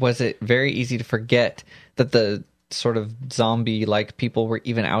 Or was it very easy to forget that the sort of zombie-like people were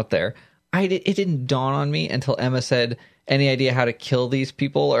even out there? It didn't dawn on me until Emma said, any idea how to kill these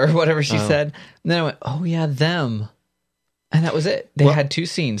people, or whatever she said. And then I went, oh yeah, them. And that was it. They had 2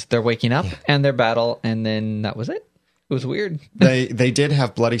 scenes. Their waking up and their battle, and then that was it. It was weird. They did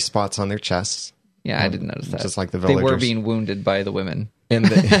have bloody spots on their chests. Yeah, I didn't notice that. Just like the villagers. They were being wounded by the women. And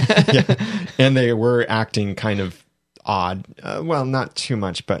and they were acting kind of odd. Well, not too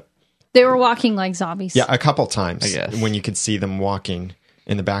much, but... They were walking like zombies. Yeah, a couple times. I guess. When you could see them walking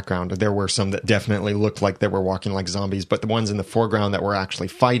in the background. There were some that definitely looked like they were walking like zombies, but the ones in the foreground that were actually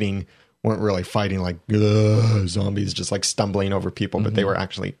fighting weren't really fighting like zombies, just like stumbling over people, but they were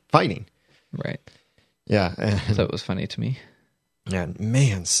actually fighting. Right. Yeah. So it was funny to me. Yeah,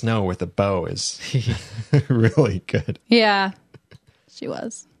 man, Snow with a bow is really good. Yeah, she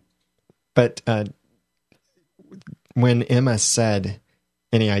was. But when Emma said,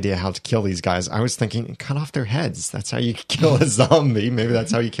 any idea how to kill these guys, I was thinking, cut off their heads. That's how you kill a zombie. Maybe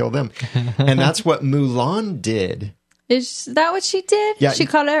that's how you kill them. And that's what Mulan did. Is that what she did? Yeah. She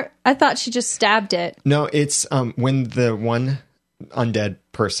caught her. I thought she just stabbed it. No, it's when the one undead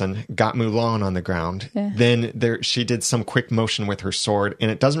person got Mulan on the ground, then she did some quick motion with her sword,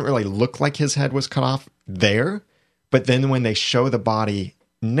 and it doesn't really look like his head was cut off there, but then when they show the body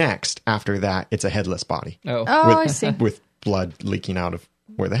next after that, it's a headless body. I see. With blood leaking out of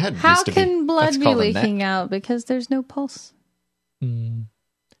where the head How used to be. How can blood That's be called a leaking out? Because there's no pulse.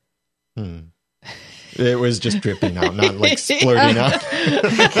 It was just dripping out, not like splurting out.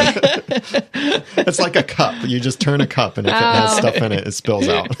 It's like a cup. You just turn a cup, and if it has stuff in it, it spills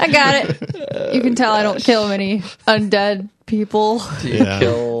out. I got it. You can tell I don't kill many undead people.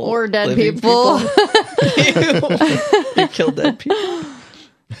 Or dead people. You kill dead people?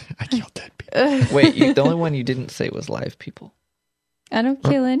 I kill dead people. Wait, the only one you didn't say was live people. I don't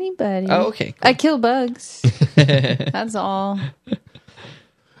kill anybody. Oh, okay. Cool. I kill bugs. That's all.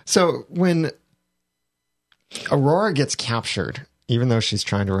 So when Aurora gets captured, even though she's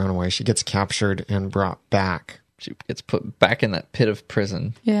trying to run away, she gets captured and brought back. She gets put back in that pit of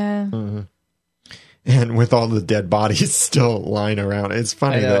prison. Yeah. Mm-hmm. And with all the dead bodies still lying around. It's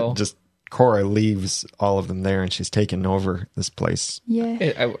funny that just Cora leaves all of them there and she's taken over this place.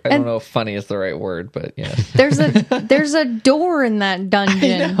 Yeah. I don't know if funny is the right word, but yeah. There's a door in that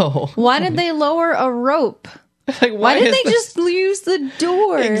dungeon. I know. Why did they lower a rope? Like, why didn't they just use the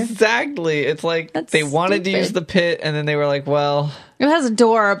door? Exactly. It's like they wanted to use the pit, and then they were like, well, it has a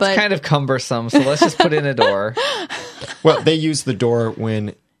door, but it's kind of cumbersome, so let's just put in a door. Well, they used the door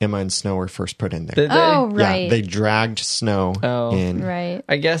when Emma and Snow were first put in there. Did they? Oh, right. Yeah, they dragged Snow in. Right.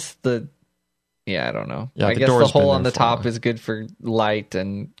 I guess I don't know. Yeah, I guess the hole on the top is good for light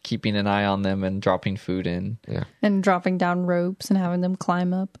and keeping an eye on them and dropping food in. Yeah. And dropping down ropes and having them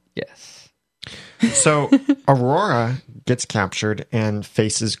climb up. Yes. So Aurora gets captured and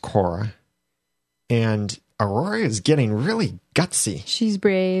faces Cora. And Aurora is getting really gutsy. She's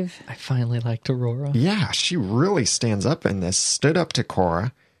brave. I finally liked Aurora. Yeah, she really stands up in this, stood up to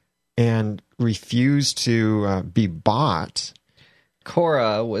Cora, and refused to be bought.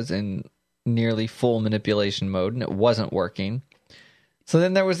 Cora was in nearly full manipulation mode, and it wasn't working. So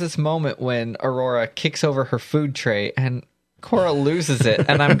then there was this moment when Aurora kicks over her food tray, and Cora loses it.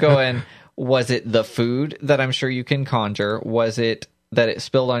 And I'm going... Was it the food that I'm sure you can conjure? Was it that it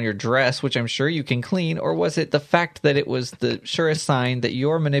spilled on your dress, which I'm sure you can clean? Or was it the fact that it was the surest sign that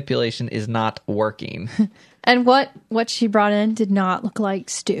your manipulation is not working? And what she brought in did not look like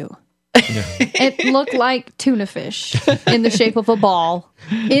stew. It looked like tuna fish in the shape of a ball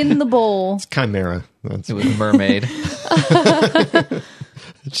in the bowl. It's Chimera. It was a mermaid.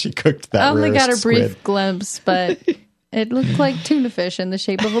 She cooked that. I only got a brief squid. glimpse, but... It looked like tuna fish in the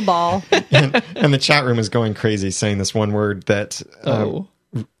shape of a ball. and the chat room is going crazy saying this one word that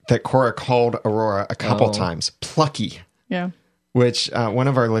that Cora called Aurora a couple times. Plucky. Yeah. Which one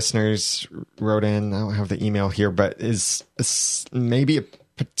of our listeners wrote in, I don't have the email here, but is maybe a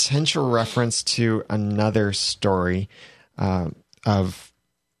potential reference to another story of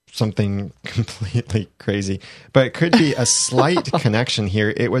something completely crazy. But it could be a slight connection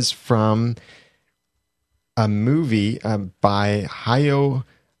here. It was from a movie by Hayao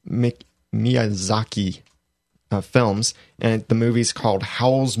Miyazaki films, and the movie's called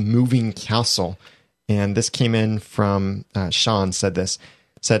Howl's Moving Castle. And this came in from Sean said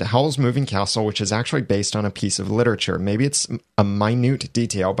Howl's Moving Castle, which is actually based on a piece of literature. Maybe it's a minute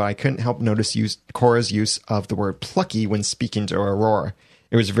detail, but I couldn't help notice Cora's use of the word plucky when speaking to Aurora.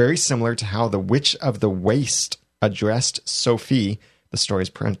 It was very similar to how the Witch of the Waste addressed Sophie, the story's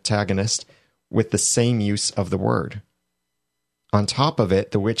protagonist, with the same use of the word. On top of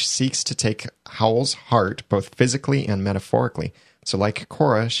it, the witch seeks to take Howl's heart, both physically and metaphorically. So like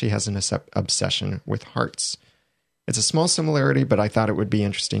Cora, she has an obsession with hearts. It's a small similarity, but I thought it would be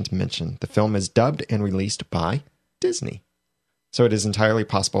interesting to mention. The film is dubbed and released by Disney. So it is entirely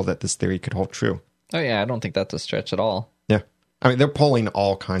possible that this theory could hold true. Oh, yeah, I don't think that's a stretch at all. Yeah. I mean, they're pulling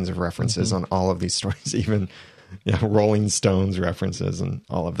all kinds of references on all of these stories, even Rolling Stones references and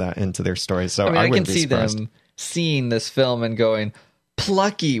all of that into their stories. So I can see them seeing this film and going,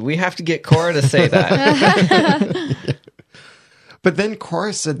 plucky, we have to get Cora to say that. Yeah. But then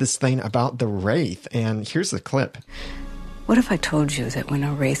Cora said this thing about the Wraith, and here's the clip. What if I told you that when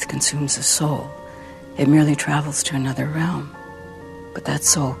a wraith consumes a soul, it merely travels to another realm, but that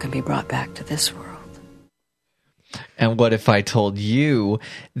soul can be brought back to this world? And what if I told you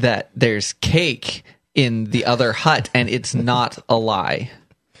that there's cake in the other hut and it's not a lie?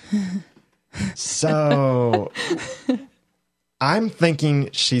 So I'm thinking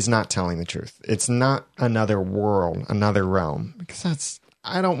she's not telling the truth. It's not another world, another realm, because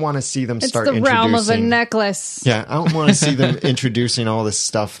I don't want to see them start introducing... It's the realm of a necklace. Yeah, I don't want to see them introducing all this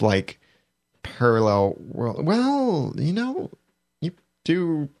stuff like parallel world. Well, you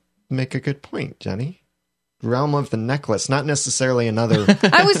do make a good point, Jenny. Realm of the necklace, not necessarily another...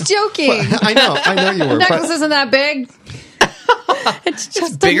 I was joking. Well, I know you were. The necklace isn't that big. It's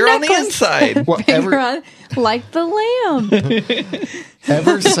just bigger a on the inside. Like the lamb.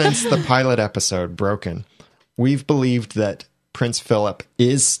 Ever since the pilot episode Broken, we've believed that Prince Philip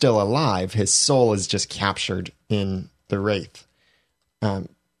is still alive. His soul is just captured in the Wraith, and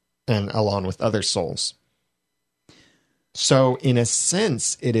along with other souls. So in a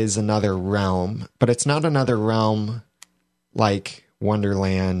sense, it is another realm, but it's not another realm like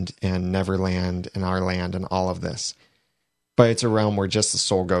Wonderland and Neverland and Our Land and all of this. But it's a realm where just the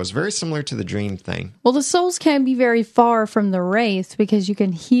soul goes. Very similar to the dream thing. Well, the souls can't be very far from the Wraith because you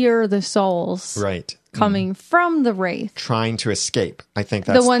can hear the souls coming from the Wraith. Trying to escape. I think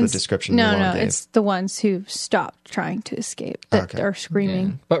that's the description you gave. It's the ones who stopped trying to escape that are screaming.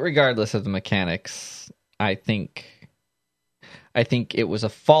 Yeah. But regardless of the mechanics, I think it was a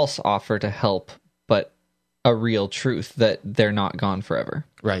false offer to help, but a real truth that they're not gone forever.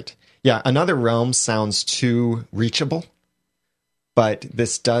 Right. Yeah, another realm sounds too reachable. But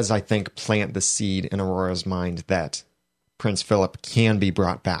this does, I think, plant the seed in Aurora's mind that Prince Philip can be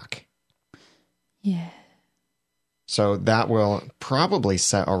brought back. Yeah. So that will probably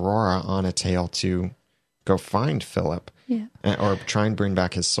set Aurora on a tail to go find Philip. Yeah. Or try and bring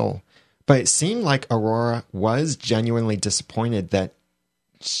back his soul. But it seemed like Aurora was genuinely disappointed that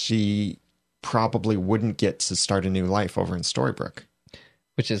she probably wouldn't get to start a new life over in Storybrooke.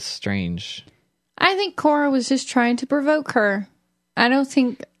 Which is strange. I think Cora was just trying to provoke her. I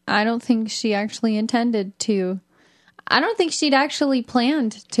don't think she actually intended to. I don't think she'd actually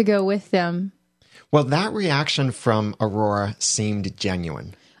planned to go with them. Well, that reaction from Aurora seemed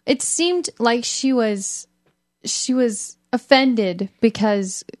genuine. It seemed like she was offended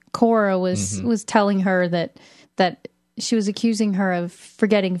because Cora was telling her that she was accusing her of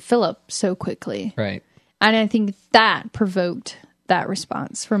forgetting Philip so quickly. Right. And I think that provoked that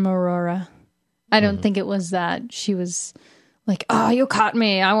response from Aurora. I don't think it was that she was like, oh, you caught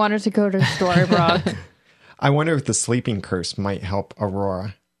me. I wanted to go to Storybrooke. I wonder if the sleeping curse might help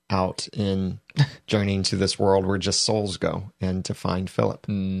Aurora out in journeying to this world where just souls go and to find Philip.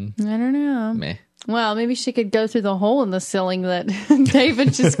 I don't know. Meh. Well, maybe she could go through the hole in the ceiling that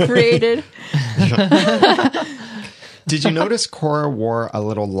David just created. Did you notice Cora wore a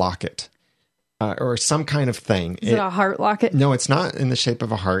little locket? Or some kind of thing. Is it a heart locket? No, it's not in the shape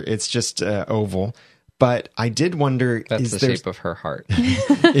of a heart. It's just oval. But I did wonder... That's the shape of her heart.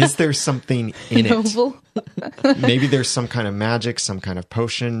 Is there something in it? Oval? Maybe there's some kind of magic, some kind of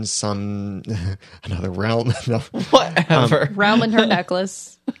potion, another realm. No. Whatever. Realm in her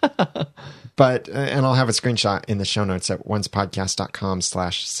necklace. But, and I'll have a screenshot in the show notes at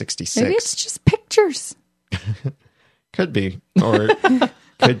oncepodcast.com/66. Maybe it's just pictures. Could be. Or...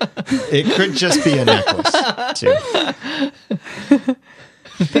 It could just be a necklace, too.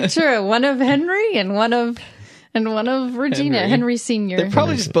 Picture one of Henry and one of Regina, Henry Sr. They're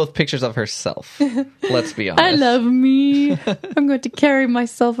probably just both pictures of herself. Let's be honest. I love me. I'm going to carry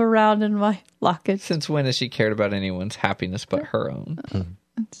myself around in my locket. Since when has she cared about anyone's happiness but her own?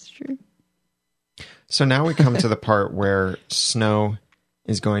 That's true. So now we come to the part where Snow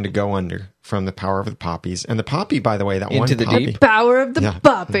is going to go under from the power of the poppies. And the poppy, by the way, that Into one the poppy, deep? Power of the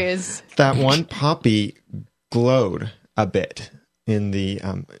poppies. that one poppy glowed a bit in the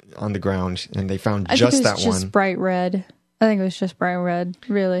on the ground, and they found I just think it that was just one. bright red. I think it was just bright red.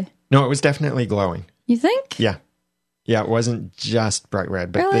 Really? No, it was definitely glowing. You think? Yeah, it wasn't just bright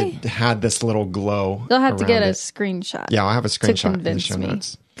red, but Really? it had this little glow. They'll have to get around a it. screenshot. Yeah, I'll have a to screenshot in the convince show me,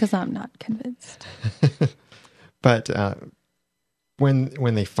 notes. because I'm not convinced. But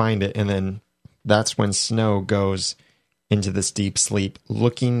when they find it, and then that's when Snow goes into this deep sleep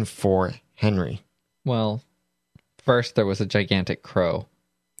looking for Henry. Well, first there was a gigantic crow.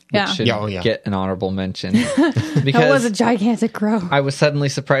 Yeah. Which should get an honorable mention. That was a gigantic crow. I was suddenly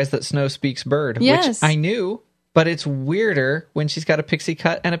surprised that Snow speaks bird, Yes. which I knew, but it's weirder when she's got a pixie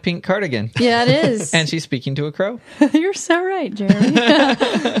cut and a pink cardigan. Yeah, it is. And she's speaking to a crow. You're so right, Jeremy.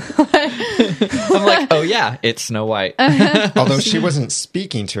 I'm like, oh yeah, it's Snow White. Although she wasn't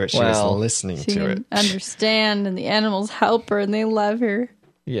speaking to it, she was listening She to it. can understand, and the animals help her, and they love her.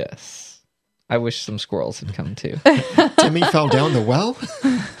 Yes. I wish some squirrels had come too. Timmy fell down the well?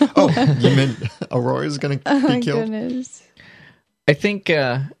 Oh, you meant Aurora's going to Oh be my killed? goodness. I think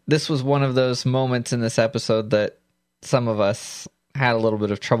this was one of those moments in this episode that some of us had a little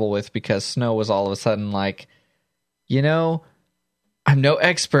bit of trouble with, because Snow was all of a sudden like, you know, I'm no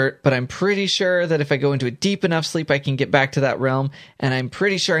expert, but I'm pretty sure that if I go into a deep enough sleep, I can get back to that realm. And I'm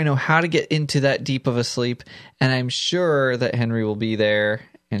pretty sure I know how to get into that deep of a sleep. And I'm sure that Henry will be there.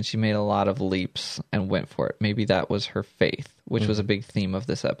 And she made a lot of leaps and went for it. Maybe that was her faith, which was a big theme of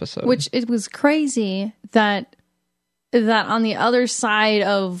this episode. Which it was crazy that on the other side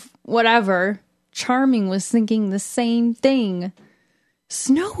of whatever, Charming was thinking the same thing.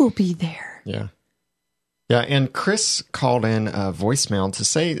 Snow will be there. Yeah. Yeah, and Chris called in a voicemail to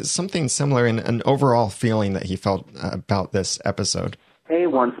say something similar in an overall feeling that he felt about this episode. Hey,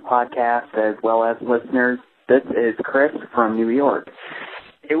 Once Podcast, as well as listeners. This is Chris from New York.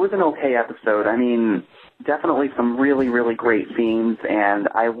 It was an okay episode. I mean, definitely some really, really great scenes, and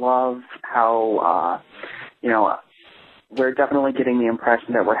I love how, we're definitely getting the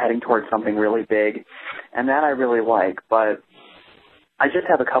impression that we're heading towards something really big, and that I really like, but I just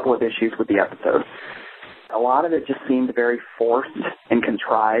have a couple of issues with the episode. A lot of it just seemed very forced and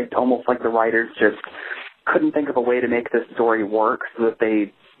contrived, almost like the writers just couldn't think of a way to make this story work, so that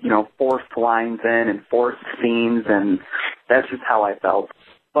they, forced lines in and forced scenes, and that's just how I felt.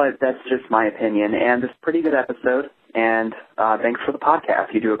 But that's just my opinion, and it's a pretty good episode, and thanks for the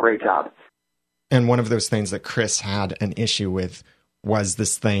podcast. You do a great job. And one of those things that Chris had an issue with was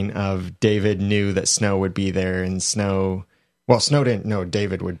this thing of David knew that Snow would be there, and Snow didn't know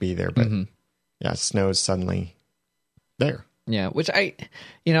David would be there, but Snow's suddenly there. Yeah, which I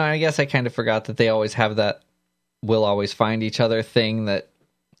guess I kind of forgot that they always have that we'll always find each other thing that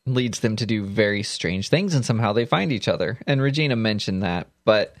leads them to do very strange things, and somehow they find each other. And Regina mentioned that,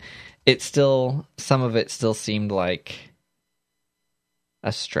 but some of it still seemed like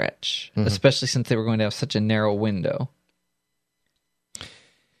a stretch, especially since they were going to have such a narrow window.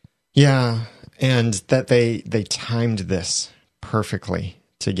 Yeah, and that they timed this perfectly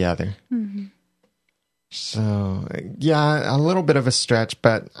together. Mm-hmm. So, yeah, a little bit of a stretch,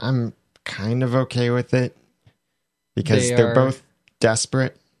 but I'm kind of okay with it because they're both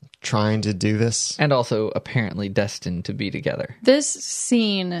desperate, trying to do this. And also apparently destined to be together. This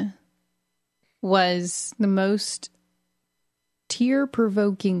scene was the most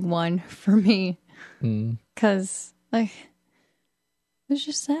tear-provoking one for me. Because, it was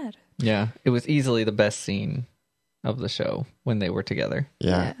just sad. Yeah, it was easily the best scene of the show when they were together.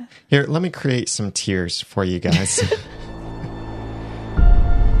 Yeah. Here, let me create some tears for you guys.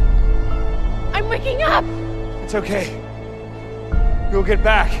 I'm waking up! It's okay. You'll get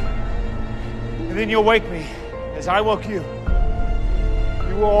back. And then you'll wake me, as I woke you.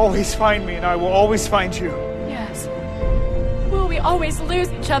 You will always find me, and I will always find you. Yes. Will we always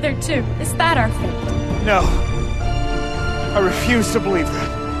lose each other, too? Is that our fate? No. I refuse to believe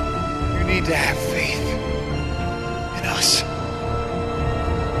that. You need to have faith in us.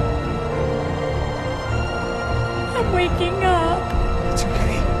 I'm waking up. It's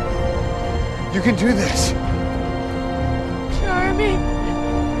okay. You can do this. Charming.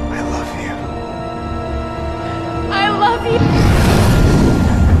 I love you. I love you.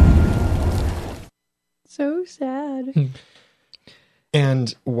 So sad.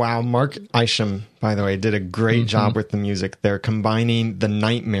 And wow, Mark Isham, by the way, did a great job with the music. They're combining the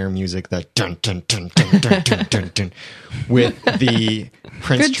nightmare music, the dun dun dun dun dun dun dun, dun with the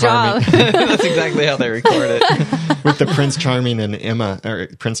Prince Good Charming. job. That's exactly how they record it. With the Prince Charming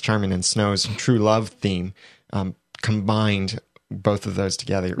and Prince Charming and Snow's True Love theme, combined both of those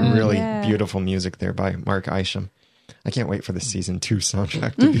together. Really beautiful music there by Mark Isham. I can't wait for the season 2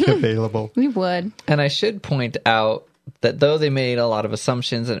 soundtrack to be available. We would. And I should point out that though they made a lot of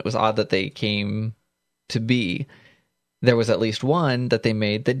assumptions and it was odd that they came to be, there was at least one that they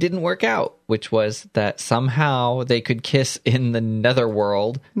made that didn't work out, which was that somehow they could kiss in the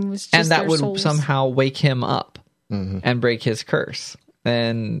netherworld and that would somehow wake him up and break his curse.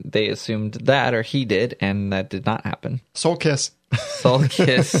 And they assumed that, or he did, and that did not happen. Soul kiss. Soul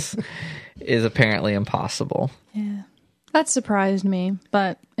kiss is apparently impossible. Yeah. That surprised me,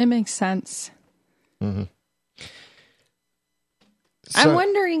 but it makes sense. Mm-hmm. I'm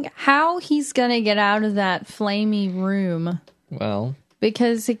wondering how he's going to get out of that flamey room. Well,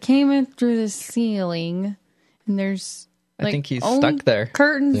 because it came in through the ceiling, and there's I think he's stuck there.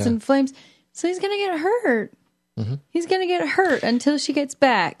 Curtains and flames. So he's going to get hurt. Mm-hmm. He's going to get hurt until she gets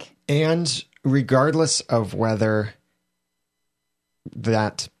back. And regardless of whether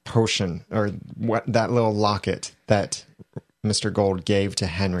that potion or what that little locket that Mr. Gold gave to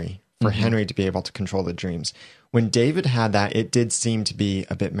Henry for Henry to be able to control the dreams, when David had that, it did seem to be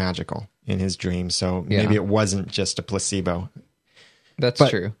a bit magical in his dreams. So maybe it wasn't just a placebo. That's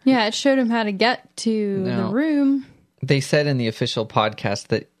true. Yeah, it showed him how to get to the room. They said in the official podcast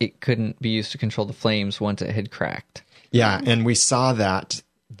that it couldn't be used to control the flames once it had cracked. Yeah, and we saw that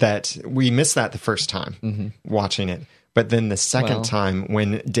we missed that the first time watching it. But then the second time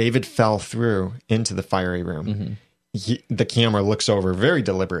when David fell through into the fiery room, the camera looks over very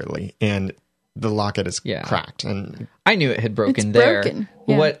deliberately and the locket is cracked. And I knew it had broken there. Broken.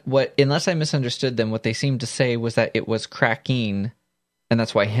 Yeah. What unless I misunderstood them, what they seemed to say was that it was cracking, and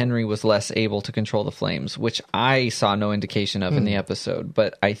that's why Henry was less able to control the flames, which I saw no indication of in the episode,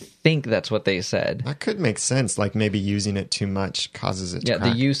 but I think that's what they said. That could make sense, like maybe using it too much causes it to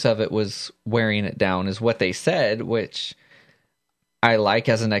crack. The use of it was wearing it down is what they said, which I like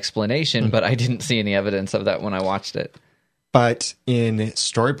as an explanation, but I didn't see any evidence of that when I watched it. But in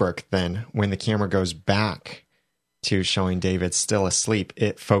Storybrooke, then, when the camera goes back to showing David still asleep,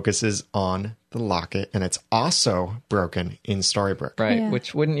 it focuses on the locket, and it's also broken in Storybrooke. Right,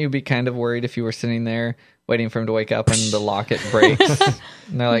 which wouldn't you be kind of worried if you were sitting there waiting for him to wake up and the locket breaks?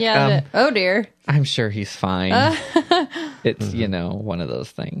 And they're like, oh dear. I'm sure he's fine. It's, one of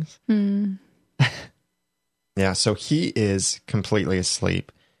those things. Yeah, so he is completely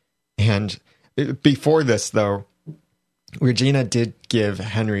asleep. And before this, though, Regina did give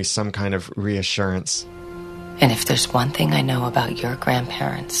Henry some kind of reassurance. And if there's one thing I know about your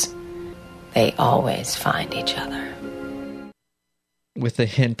grandparents, they always find each other. With a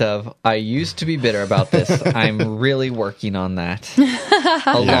hint of, I used to be bitter about this. I'm really working on that.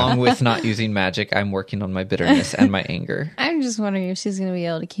 Along with not using magic, I'm working on my bitterness and my anger. I'm just wondering if she's going to be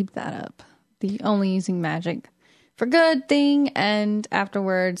able to keep that up. The only using magic for good thing, and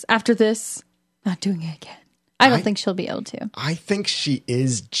afterwards, after this, not doing it again. I don't think she'll be able to. I think she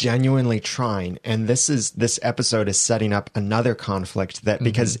is genuinely trying, and this episode is setting up another conflict that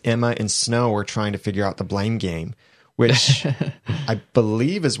because Emma and Snow were trying to figure out the blame game, which I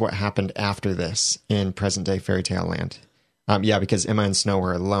believe is what happened after this in present day Fairy Tale Land. Because Emma and Snow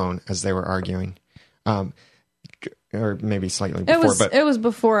were alone as they were arguing, or maybe slightly before. It was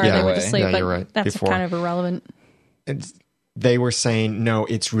before they went to sleep. Yeah, but you're right. That's kind of irrelevant. They were saying, no,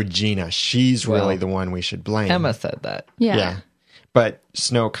 it's Regina. She's really the one we should blame. Emma said that. Yeah. But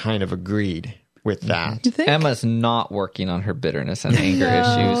Snow kind of agreed with that. You think? Emma's not working on her bitterness and anger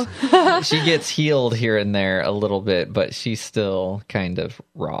issues. She gets healed here and there a little bit, but she's still kind of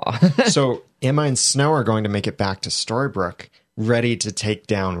raw. So Emma and Snow are going to make it back to Storybrooke, ready to take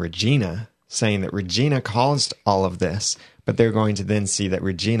down Regina, saying that Regina caused all of this, but they're going to then see that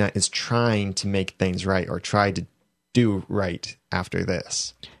Regina is trying to make things right or try to do right after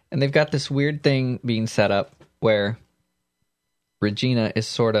this. And they've got this weird thing being set up where Regina is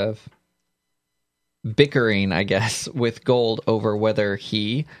sort of bickering, I guess, with Gold over whether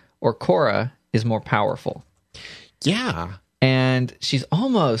he or Cora is more powerful. Yeah. And she's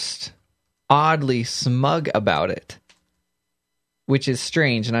almost oddly smug about it, which is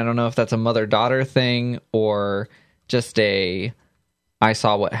strange. And I don't know if that's a mother-daughter thing or just a I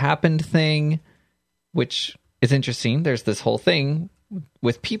saw what happened thing, which is interesting. There's this whole thing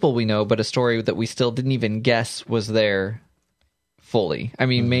with people we know, but a story that we still didn't even guess was there fully. I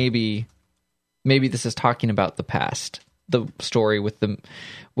mean, maybe this is talking about the past, the story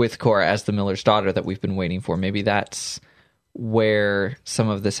with Cora as the miller's daughter that we've been waiting for. Maybe that's where some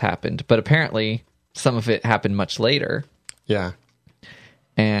of this happened. But apparently some of it happened much later. Yeah.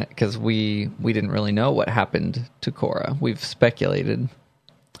 And because we didn't really know what happened to Cora. We've speculated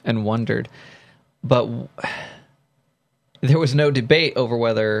and wondered. But there was no debate over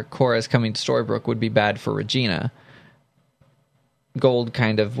whether Cora's coming to Storybrooke would be bad for Regina. Gold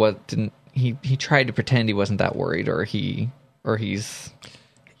kind of didn't he tried to pretend he wasn't that worried, or he's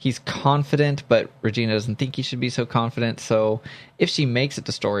confident, but Regina doesn't think he should be so confident. So if she makes it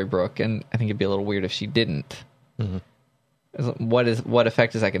to Storybrooke, and I think it'd be a little weird if she didn't, what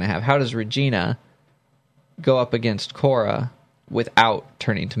effect is that going to have? How does Regina go up against Cora without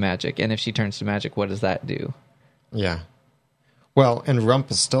turning to magic? And if she turns to magic, what does that do? Yeah. Well, and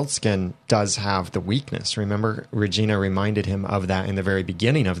Rumpelstiltskin does have the weakness. Remember, Regina reminded him of that in the very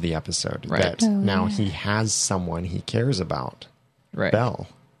beginning of the episode. Right. That now he has someone he cares about. Right. Belle.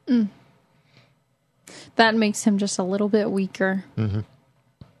 Mm. That makes him just a little bit weaker. Mm-hmm.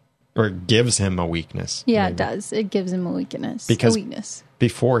 Or gives him a weakness. Yeah, maybe. it does. It gives him a weakness. Because a weakness.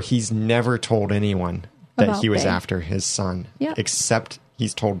 Before, he's never told anyone that About he was Bay. after his son. Yep. Except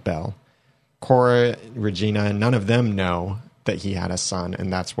he's told Belle. Cora, Regina, none of them know that he had a son,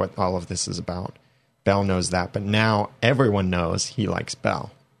 and that's what all of this is about. Belle knows that, but now everyone knows he likes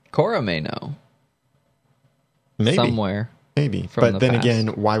Belle. Cora may know. Maybe. Somewhere. Maybe. From But the then past. again,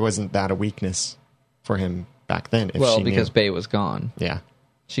 why wasn't that a weakness for him back then? If Well, she because knew? Bay was gone. Yeah.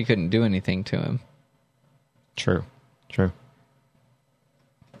 She couldn't do anything to him. True.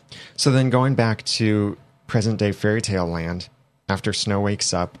 So then going back to present-day fairy tale land, after Snow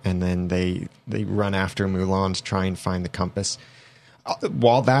wakes up and then they run after Mulan to try and find the compass.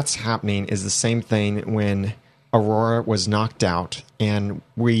 While that's happening is the same thing when Aurora was knocked out, and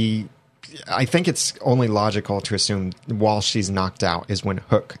I think it's only logical to assume while she's knocked out is when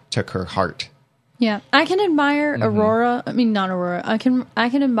Hook took her heart. Yeah, I can admire Aurora. I mean, not Aurora. I can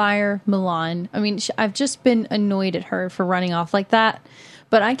admire Mulan. I mean, I've just been annoyed at her for running off like that,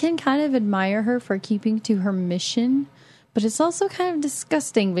 but I can kind of admire her for keeping to her mission. But it's also kind of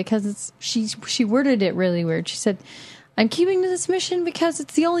disgusting because she worded it really weird. She said, "I'm keeping to this mission because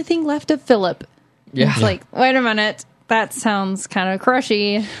it's the only thing left of Philip." Yeah. It's like, wait a minute. That sounds kind of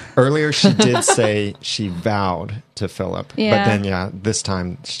crushy. Earlier, she did say she vowed to Philip. Yeah. But then, this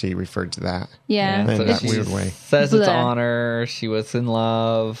time she referred to that. Yeah. In So that she weird way. Says it's Bleh. honor. She was in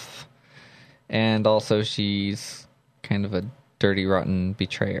love. And she's kind of a dirty, rotten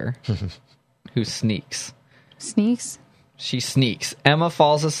betrayer who sneaks. Sneaks? She sneaks. Emma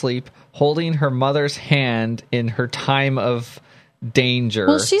falls asleep holding her mother's hand in her time of danger.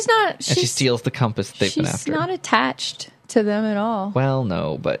 Well, she's not. And she steals the compass they've been She's after. not attached to them at all. Well,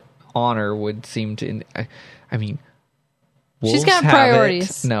 no, but honor would seem to... I mean... She's got wolves have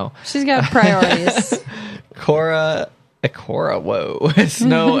priorities. it. No. She's got priorities. Cora, whoa.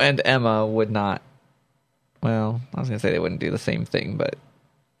 Snow and Emma would not... Well, I was going to say they wouldn't do the same thing, but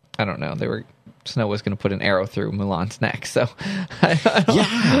I don't know. Snow was going to put an arrow through Mulan's neck, so...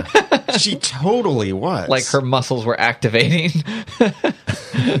 Yeah, she totally was. Like her muscles were activating. And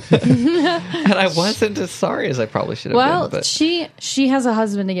I wasn't as sorry as I probably should have Well, been. But she has a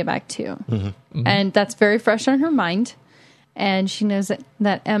husband to get back to. And that's very fresh on her mind. And she knows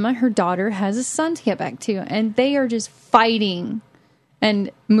that Emma, her daughter, has a son to get back to. And they are just fighting.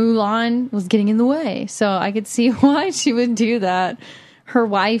 And Mulan was getting in the way. So I could see why she would do that. Her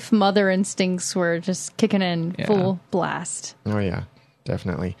mother instincts were just kicking in full blast. Oh, yeah,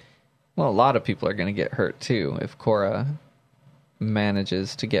 definitely. Well, a lot of people are going to get hurt, too, if Cora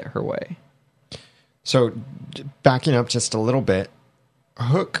manages to get her way. So, backing up just a little bit,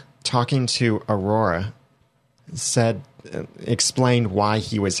 Hook, talking to Aurora, explained why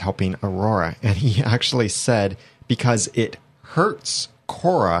he was helping Aurora. And he actually said, because it hurts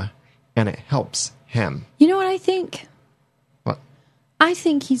Cora and it helps him. You know what I think? What? I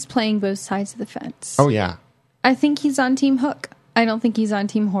think he's playing both sides of the fence. Oh, yeah. I think he's on Team Hook. I don't think he's on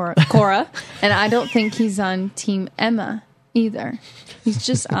Team Cora. And I don't think he's on Team Emma either. He's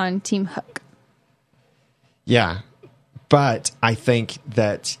just on Team Hook. Yeah. But I think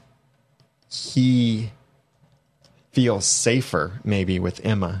that he feels safer maybe with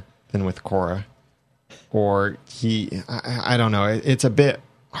Emma than with Cora. Or I don't know. It's a bit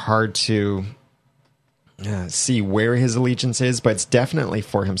hard to see where his allegiance is, but it's definitely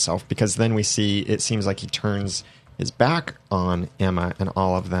for himself, because then we see it seems like he turns his back on Emma and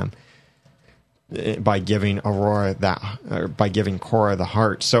all of them by giving Cora the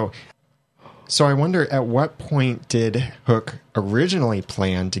heart. So I wonder, at what point did Hook originally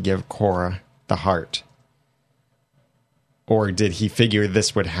plan to give Cora the heart? Or did he figure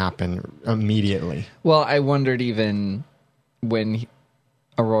this would happen immediately? Well, I wondered even when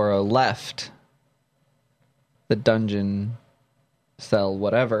Aurora left the dungeon cell,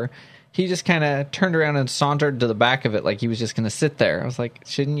 whatever, he just kind of turned around and sauntered to the back of it like he was just going to sit there. I was like,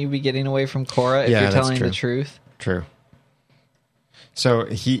 shouldn't you be getting away from Cora if you're telling the truth? True. So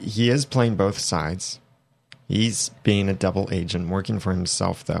he is playing both sides. He's being a double agent, working for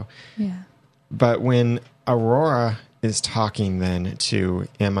himself, though. Yeah. But when Aurora is talking then to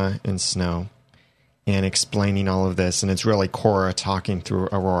Emma and Snow and explaining all of this, and it's really Cora talking through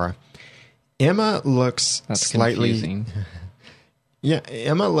Aurora, Emma looks slightly... Yeah,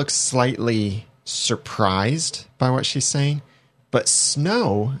 Emma looks slightly surprised by what she's saying, but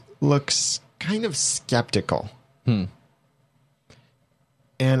Snow looks kind of skeptical. And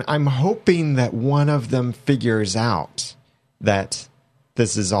I'm hoping that one of them figures out that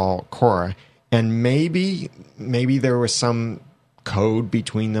this is all Cora. And maybe there was some code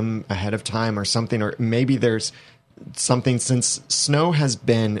between them ahead of time or something. Or maybe there's something, since Snow has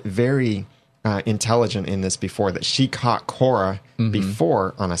been very intelligent in this before, that she caught Cora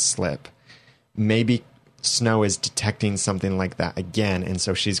before on a slip. Maybe Snow is detecting something like that again. And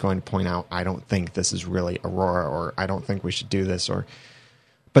so she's going to point out, I don't think this is really Aurora, or I don't think we should do this.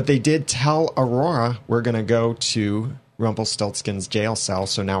 But they did tell Aurora, we're going to go to Rumpelstiltskin's jail cell,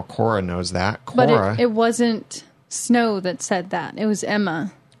 so now Cora knows that. But it wasn't Snow that said that. It was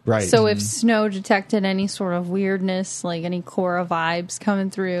Emma. Right. So if Snow detected any sort of weirdness, like any Cora vibes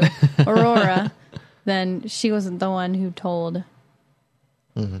coming through Aurora, then she wasn't the one who told.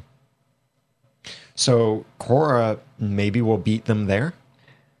 Mm-hmm. So Cora maybe will beat them there?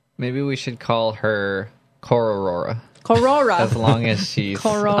 Maybe we should call her Cororora. Corora. As long as she's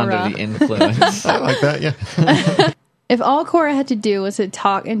under the influence. I like that, yeah. If all Cora had to do was to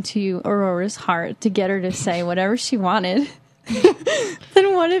talk into Aurora's heart to get her to say whatever she wanted,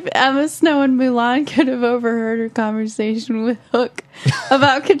 then what if Emma, Snow, and Mulan could have overheard her conversation with Hook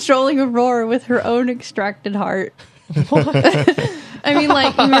about controlling Aurora with her own extracted heart? I mean,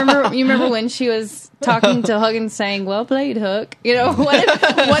 like, you remember when she was talking to Hook and saying, "Well played, Hook." You know, what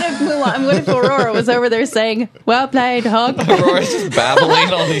if Aurora was over there saying, "Well played, Hook"? Aurora's just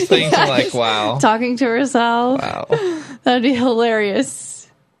babbling all these things. I'm like, wow. Talking to herself. Wow. That'd be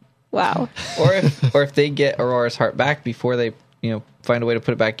hilarious. Wow. Or if they get Aurora's heart back before they, find a way to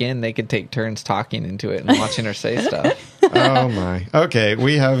put it back in, they could take turns talking into it and watching her say stuff. Oh my. Okay,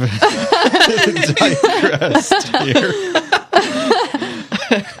 we have digressed here.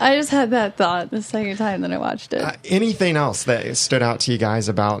 I just had that thought the second time that I watched it. Anything else that stood out to you guys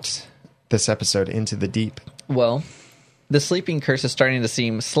about this episode, Into the Deep? Well, the sleeping curse is starting to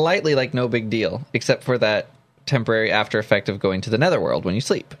seem slightly like no big deal, except for that temporary after effect of going to the netherworld when you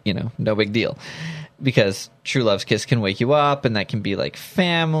sleep. No big deal. Because true love's kiss can wake you up, and that can be like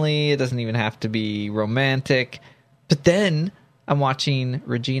family. It doesn't even have to be romantic. But then I'm watching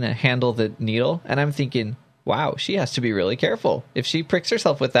Regina handle the needle, and I'm thinking, wow, she has to be really careful. If she pricks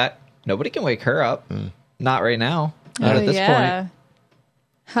herself with that, nobody can wake her up. Not right now. Not at this point.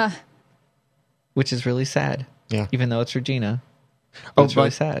 Huh. Which is really sad. Yeah. Even though it's Regina. It's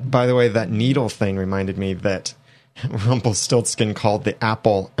really sad. By the way, that needle thing reminded me that Rumpelstiltskin called the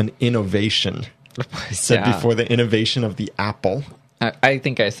apple an innovation. He said before the innovation of the apple. I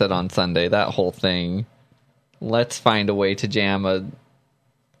think I said on Sunday, that whole thing, let's find a way to jam a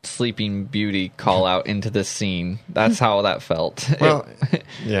Sleeping Beauty call out into this scene. That's how that felt. Well,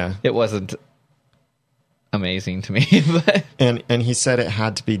 yeah. It wasn't amazing to me. But. And he said it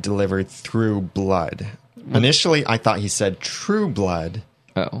had to be delivered through blood. Initially, I thought he said true blood.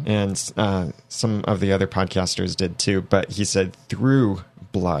 Oh. And some of the other podcasters did too, but he said through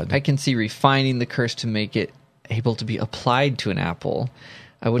blood. I can see refining the curse to make it able to be applied to an apple.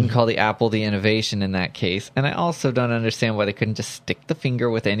 I wouldn't call the apple the innovation in that case. And I also don't understand why they couldn't just stick the finger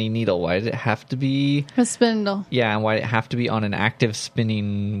with any needle. Why did it have to be... a spindle. Yeah, and why did it have to be on an active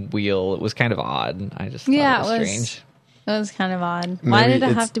spinning wheel? It was kind of odd. I just thought it was strange. It was kind of odd. Why did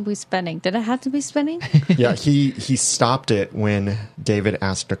it have to be spinning? Did it have to be spinning? Yeah, he stopped it when David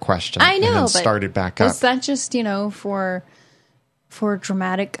asked a question. I know, and then but started back up. Was that just, for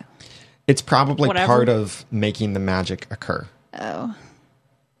dramatic... It's probably whatever? part of making the magic occur. Oh.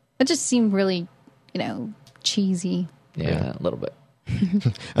 It just seemed really, cheesy. Yeah, a little bit.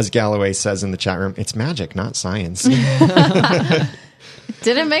 As Galloway says in the chat room, it's magic, not science.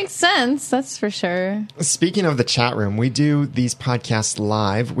 Didn't make sense, that's for sure. Speaking of the chat room, we do these podcasts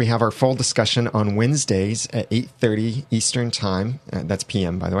live. We have our full discussion on Wednesdays at 8:30 Eastern Time. That's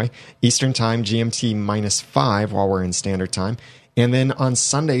PM, by the way. Eastern Time, GMT -5 while we're in Standard Time. And then on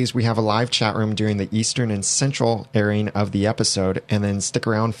Sundays, we have a live chat room during the Eastern and Central airing of the episode. And then stick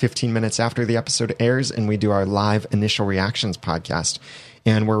around 15 minutes after the episode airs, and we do our live initial reactions podcast.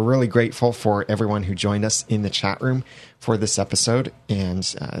 And we're really grateful for everyone who joined us in the chat room for this episode and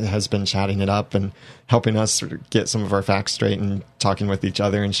has been chatting it up and helping us get some of our facts straight and talking with each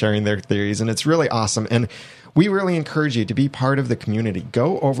other and sharing their theories. And it's really awesome. And we really encourage you to be part of the community.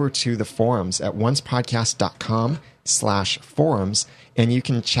 Go over to the forums at oncepodcast.com/forums, and you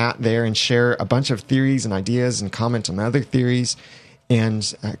can chat there and share a bunch of theories and ideas and comment on other theories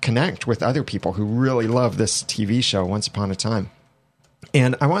and connect with other people who really love this TV show, Once Upon a Time.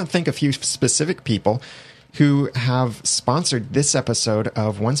 And I want to thank a few specific people who have sponsored this episode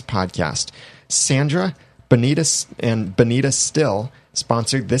of Once Podcast. Sandra, Bonita Still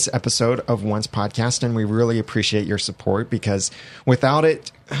sponsored this episode of Once Podcast, and we really appreciate your support because without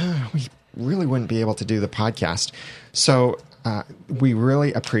it, we really wouldn't be able to do the podcast. So we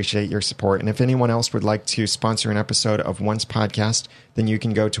really appreciate your support. And if anyone else would like to sponsor an episode of Once Podcast, then you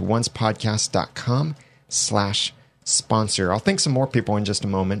can go to oncepodcast.com/sponsor. I'll thank some more people in just a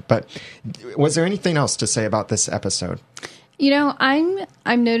moment, but was there anything else to say about this episode? You know,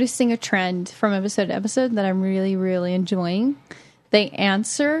 I'm noticing a trend from episode to episode that I'm really, really enjoying. They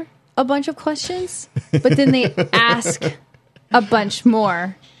answer a bunch of questions, but then they ask a bunch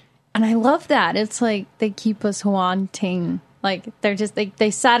more. And I love that. It's like they keep us wanting. Like they're just,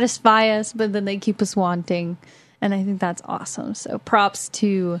 they satisfy us, but then they keep us wanting. And I think that's awesome. So props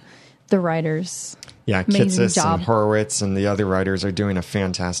to the writers. Yeah, Kitsis and Horowitz and the other writers are doing a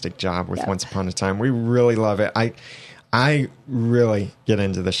fantastic job with Once Upon a Time. We really love it. I really get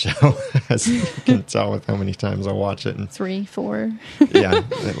into the show, as you can tell with how many times I watch it. And 3, 4. Yeah,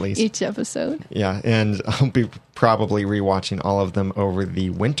 at least. Each episode. Yeah, and I'll be probably rewatching all of them over the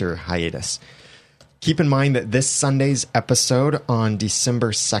winter hiatus. Keep in mind that this Sunday's episode on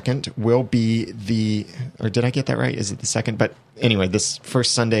December 2nd will be or did I get that right? Is it the 2nd? But anyway, this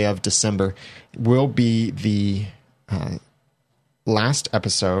first Sunday of December will be the last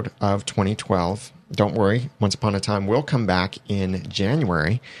episode of 2012. Don't worry, Once Upon a Time will come back in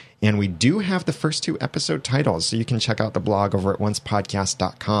January, and we do have the first 2 episode titles, so you can check out the blog over at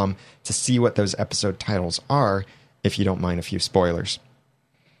oncepodcast.com to see what those episode titles are, if you don't mind a few spoilers.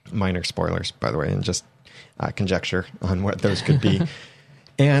 Minor spoilers, by the way, and just conjecture on what those could be.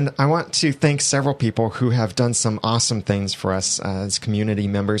 And I want to thank several people who have done some awesome things for us as community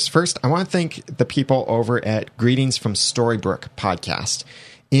members. First, I want to thank the people over at Greetings from Storybrooke podcast.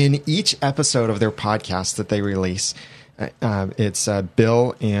 In each episode of their podcast that they release, it's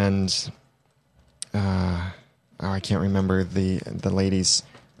Bill and I can't remember the lady's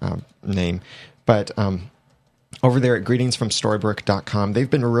name, but over there at greetingsfromstorybrooke.com, they've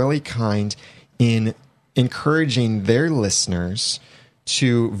been really kind in encouraging their listeners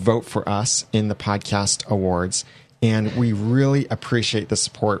to vote for us in the podcast awards. And we really appreciate the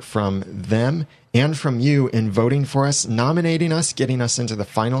support from them and from you in voting for us, nominating us, getting us into the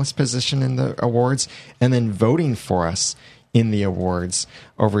finalist position in the awards, and then voting for us in the awards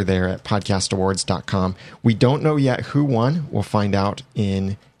over there at podcastawards.com. We don't know yet who won. We'll find out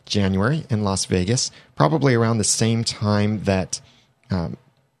in January in Las Vegas, probably around the same time that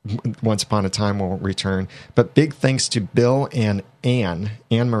Once Upon a Time will return. But big thanks to Bill and Anne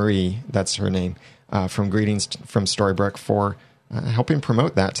Marie, that's her name, from Greetings from Storybrooke for helping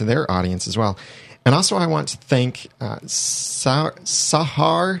promote that to their audience as well. And also I want to thank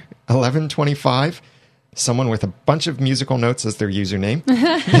Sahar1125, someone with a bunch of musical notes as their username.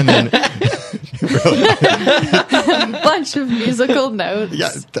 And then bunch of musical notes.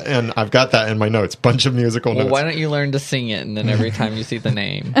 Yeah, and I've got that in my notes. Bunch of musical notes. Why don't you learn to sing it, and then every time you see the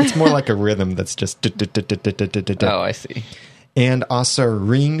name. It's more like a rhythm that's just... Oh, I see. And also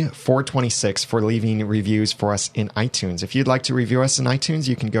Ring426 for leaving reviews for us in iTunes. If you'd like to review us in iTunes,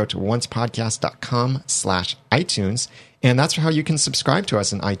 you can go to oncepodcast.com/iTunes. And that's how you can subscribe to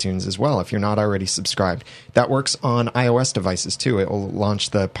us in iTunes as well, if you're not already subscribed. That works on iOS devices too. It will launch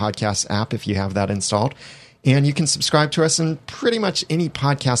the podcast app if you have that installed. And you can subscribe to us in pretty much any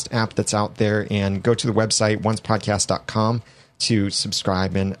podcast app that's out there, and go to the website, oncepodcast.com, to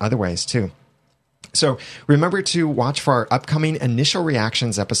subscribe in other ways too. So remember to watch for our upcoming initial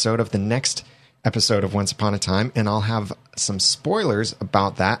reactions episode of the next episode of Once Upon a Time, and I'll have some spoilers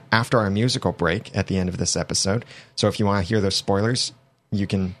about that after our musical break at the end of this episode. So if you want to hear those spoilers, you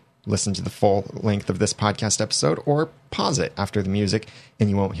can listen to the full length of this podcast episode or pause it after the music and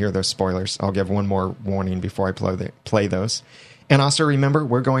you won't hear those spoilers. I'll give one more warning before I play those. And also remember,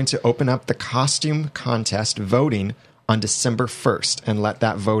 we're going to open up the costume contest voting on December 1st and let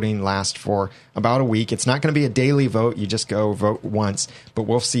that voting last for about a week. It's not going to be a daily vote. You just go vote once, but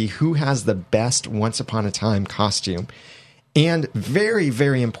we'll see who has the best Once Upon a Time costume. And very,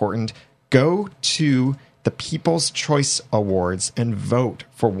 very important, go to the People's Choice Awards and vote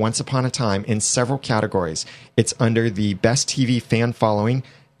for Once Upon a Time in several categories. It's under the Best TV Fan Following,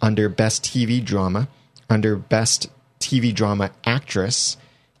 under Best TV Drama, under Best TV Drama Actress,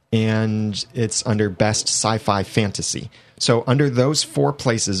 and it's under Best Sci-Fi Fantasy. So under those 4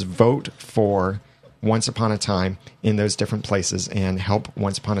 places, vote for Once Upon a Time in those different places and help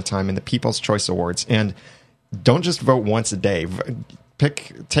Once Upon a Time in the People's Choice Awards. And don't just vote once a day.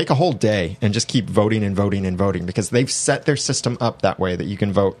 Take a whole day and just keep voting and voting and voting, because they've set their system up that way that you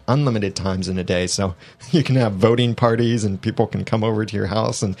can vote unlimited times in a day. So you can have voting parties and people can come over to your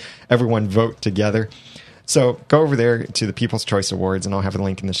house and everyone vote together. So go over there to the People's Choice Awards, and I'll have a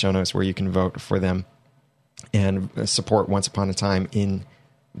link in the show notes where you can vote for them and support Once Upon a Time in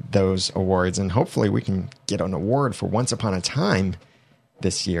those awards. And hopefully we can get an award for Once Upon a Time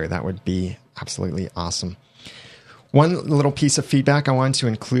this year. That would be absolutely awesome. One little piece of feedback I wanted to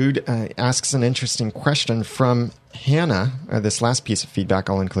include asks an interesting question from Hannah. This last piece of feedback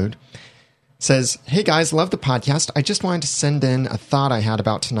I'll include. Says, "Hey guys, love the podcast. I just wanted to send in a thought I had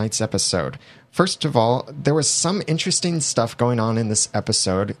about tonight's episode. First of all, there was some interesting stuff going on in this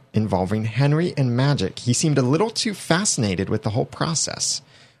episode involving Henry and magic. He seemed a little too fascinated with the whole process.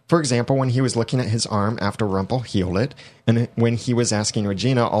 For example, when he was looking at his arm after Rumple healed it, and when he was asking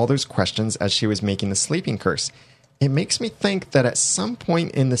Regina all those questions as she was making the sleeping curse. It makes me think that at some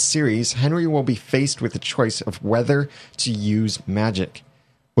point in the series, Henry will be faced with the choice of whether to use magic.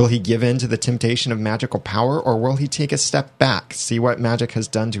 Will he give in to the temptation of magical power, or will he take a step back, see what magic has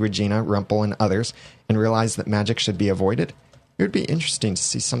done to Regina, Rumple, and others, and realize that magic should be avoided? It would be interesting to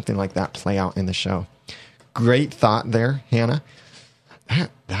see something like that play out in the show." Great thought there, Hannah.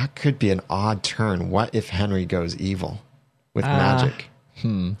 That could be an odd turn. What if Henry goes evil with magic?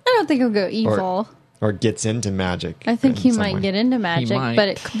 I don't think he'll go evil. Or gets into magic. I think he might get into magic, might. but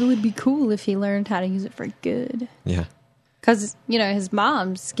it would be cool if he learned how to use it for good. Yeah. Because, his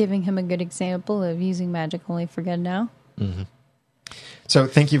mom's giving him a good example of using magic only for good now. Mm-hmm. So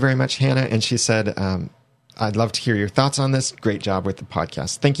thank you very much, Hannah. And she said, I'd love to hear your thoughts on this. Great job with the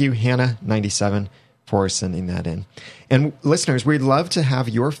podcast. Thank you, Hannah97, for sending that in. And listeners, we'd love to have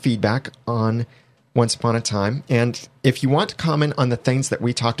your feedback on Once Upon a Time. And if you want to comment on the things that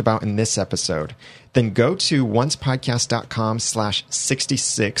we talked about in this episode, then go to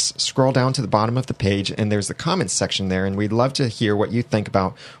oncepodcast.com/66, scroll down to the bottom of the page, and there's the comments section there. And we'd love to hear what you think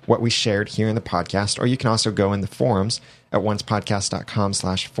about what we shared here in the podcast. Or you can also go in the forums at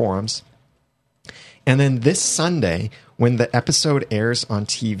oncepodcast.com/forums. And then this Sunday, when the episode airs on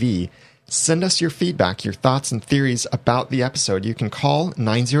TV, send us your feedback, your thoughts and theories about the episode. You can call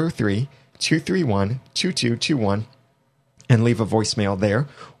 903-231-2221 and leave a voicemail there,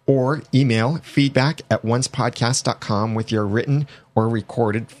 or email feedback@oncepodcast.com with your written or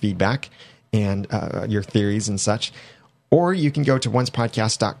recorded feedback and your theories and such. Or you can go to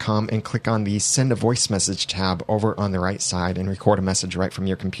oncepodcast.com and click on the Send a Voice Message tab over on the right side and record a message right from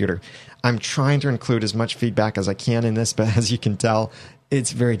your computer. I'm trying to include as much feedback as I can in this, but as you can tell,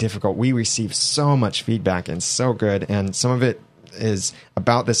 it's very difficult. We receive so much feedback and so good, and some of it is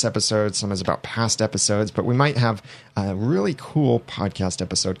about this episode, some is about past episodes, but we might have a really cool podcast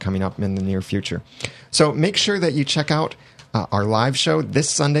episode coming up in the near future. So make sure that you check out our live show this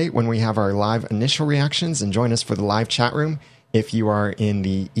Sunday when we have our live initial reactions, and join us for the live chat room if you are in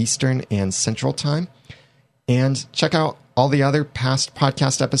the Eastern and Central time. And check out all the other past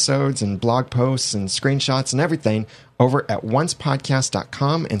podcast episodes and blog posts and screenshots and everything over at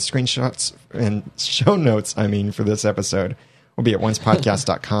oncepodcast.com, and screenshots and show notes, for this episode will be at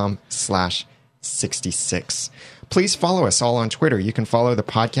oncepodcast.com/66. Please follow us all on Twitter. You can follow the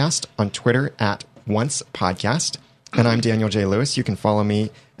podcast on Twitter at oncepodcast. And I'm Daniel J. Lewis. You can follow me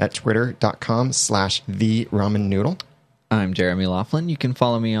at twitter.com/theramennoodle. I'm Jeremy Laughlin. You can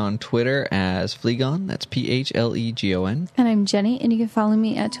follow me on Twitter as Phlegon. That's Phlegon. And I'm Jenny, and you can follow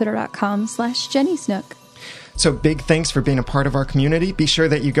me at twitter.com/JennySnook. So big thanks for being a part of our community. Be sure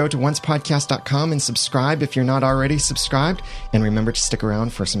that you go to oncepodcast.com and subscribe if you're not already subscribed. And remember to stick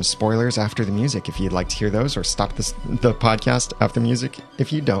around for some spoilers after the music if you'd like to hear those, or stop the podcast after music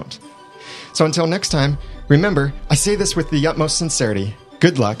if you don't. So until next time, remember, I say this with the utmost sincerity.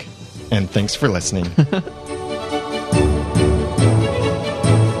 Good luck, and thanks for listening.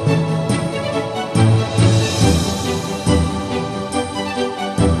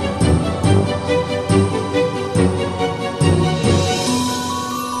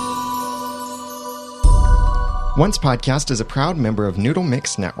 Once Podcast is a proud member of Noodle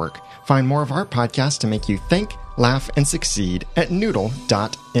Mix Network. Find more of our podcasts to make you think, laugh, and succeed at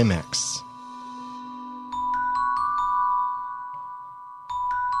noodle.mx.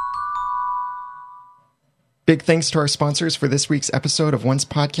 Big thanks to our sponsors for this week's episode of Once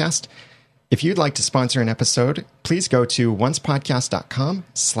Podcast. If you'd like to sponsor an episode, please go to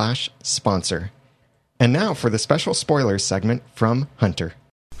oncepodcast.com/sponsor. And now for the special spoilers segment from Hunter.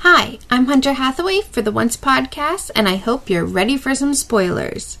 Hi, I'm Hunter Hathaway for the Once Podcast, and I hope you're ready for some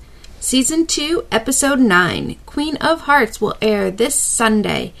spoilers. Season 2, Episode 9, Queen of Hearts, will air this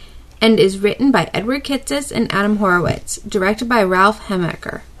Sunday and is written by Edward Kitsis and Adam Horowitz, directed by Ralph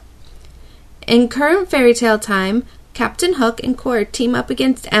Hemaker. In current fairy tale time, Captain Hook and Cora team up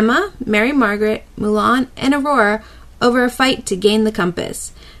against Emma, Mary Margaret, Mulan, and Aurora over a fight to gain the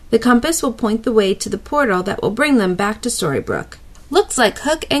compass. The compass will point the way to the portal that will bring them back to Storybrooke. Looks like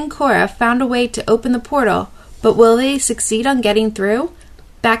Hook and Cora found a way to open the portal, but will they succeed on getting through?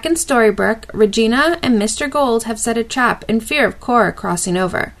 Back in Storybrooke, Regina and Mr. Gold have set a trap in fear of Cora crossing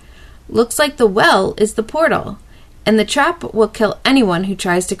over. Looks like the well is the portal, and the trap will kill anyone who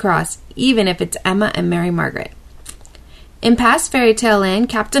tries to cross, even if it's Emma and Mary Margaret. In past Fairy Tale Land,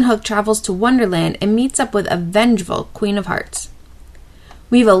 Captain Hook travels to Wonderland and meets up with a vengeful Queen of Hearts.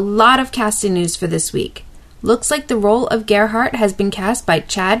 We have a lot of casting news for this week. Looks like the role of Gerhardt has been cast by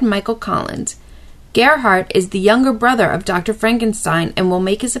Chad Michael Collins. Gerhardt is the younger brother of Dr. Frankenstein and will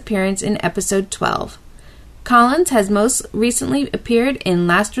make his appearance in episode 12. Collins has most recently appeared in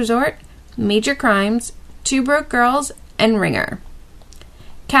Last Resort, Major Crimes, Two Broke Girls, and Ringer.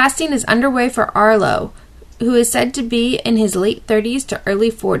 Casting is underway for Arlo, who is said to be in his late 30s to early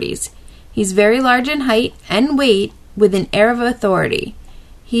 40s. He's very large in height and weight with an air of authority.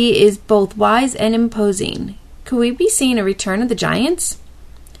 He is both wise and imposing. Could we be seeing a return of the Giants?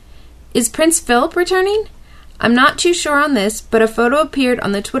 Is Prince Philip returning? I'm not too sure on this, but a photo appeared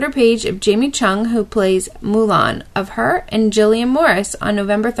on the Twitter page of Jamie Chung, who plays Mulan, of her and Gillian Morris on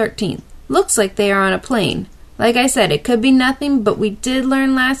November 13th. Looks like they are on a plane. Like I said, it could be nothing, but we did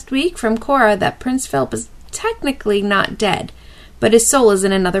learn last week from Cora that Prince Philip is technically not dead, but his soul is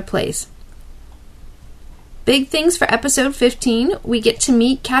in another place. Big things for episode 15, we get to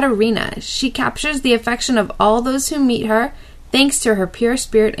meet Katarina. She captures the affection of all those who meet her, thanks to her pure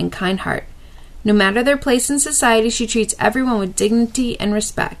spirit and kind heart. No matter their place in society, she treats everyone with dignity and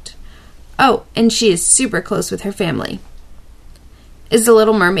respect. Oh, and she is super close with her family. Is the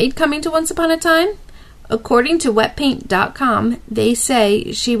Little Mermaid coming to Once Upon a Time? According to wetpaint.com, they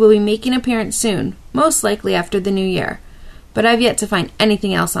say she will be making an appearance soon, most likely after the new year, but I've yet to find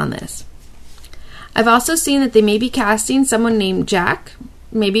anything else on this. I've also seen that they may be casting someone named Jack,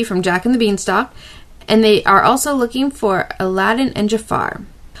 maybe from Jack and the Beanstalk, and they are also looking for Aladdin and Jafar.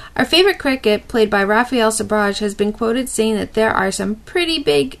 Our favorite cricket, played by Raphael Sabraj, has been quoted saying that there are some pretty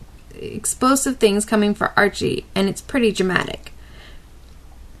big, explosive things coming for Archie, and it's pretty dramatic.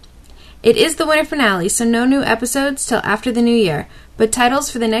 It is the winter finale, so no new episodes till after the new year, but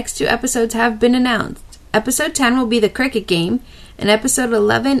titles for the next 2 episodes have been announced. Episode 10 will be The Cricket Game, and episode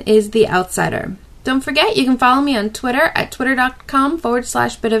 11 is The Outsider. Don't forget, you can follow me on Twitter at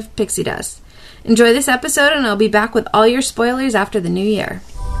twitter.com/bitofpixiedust. Enjoy this episode, and I'll be back with all your spoilers after the new year.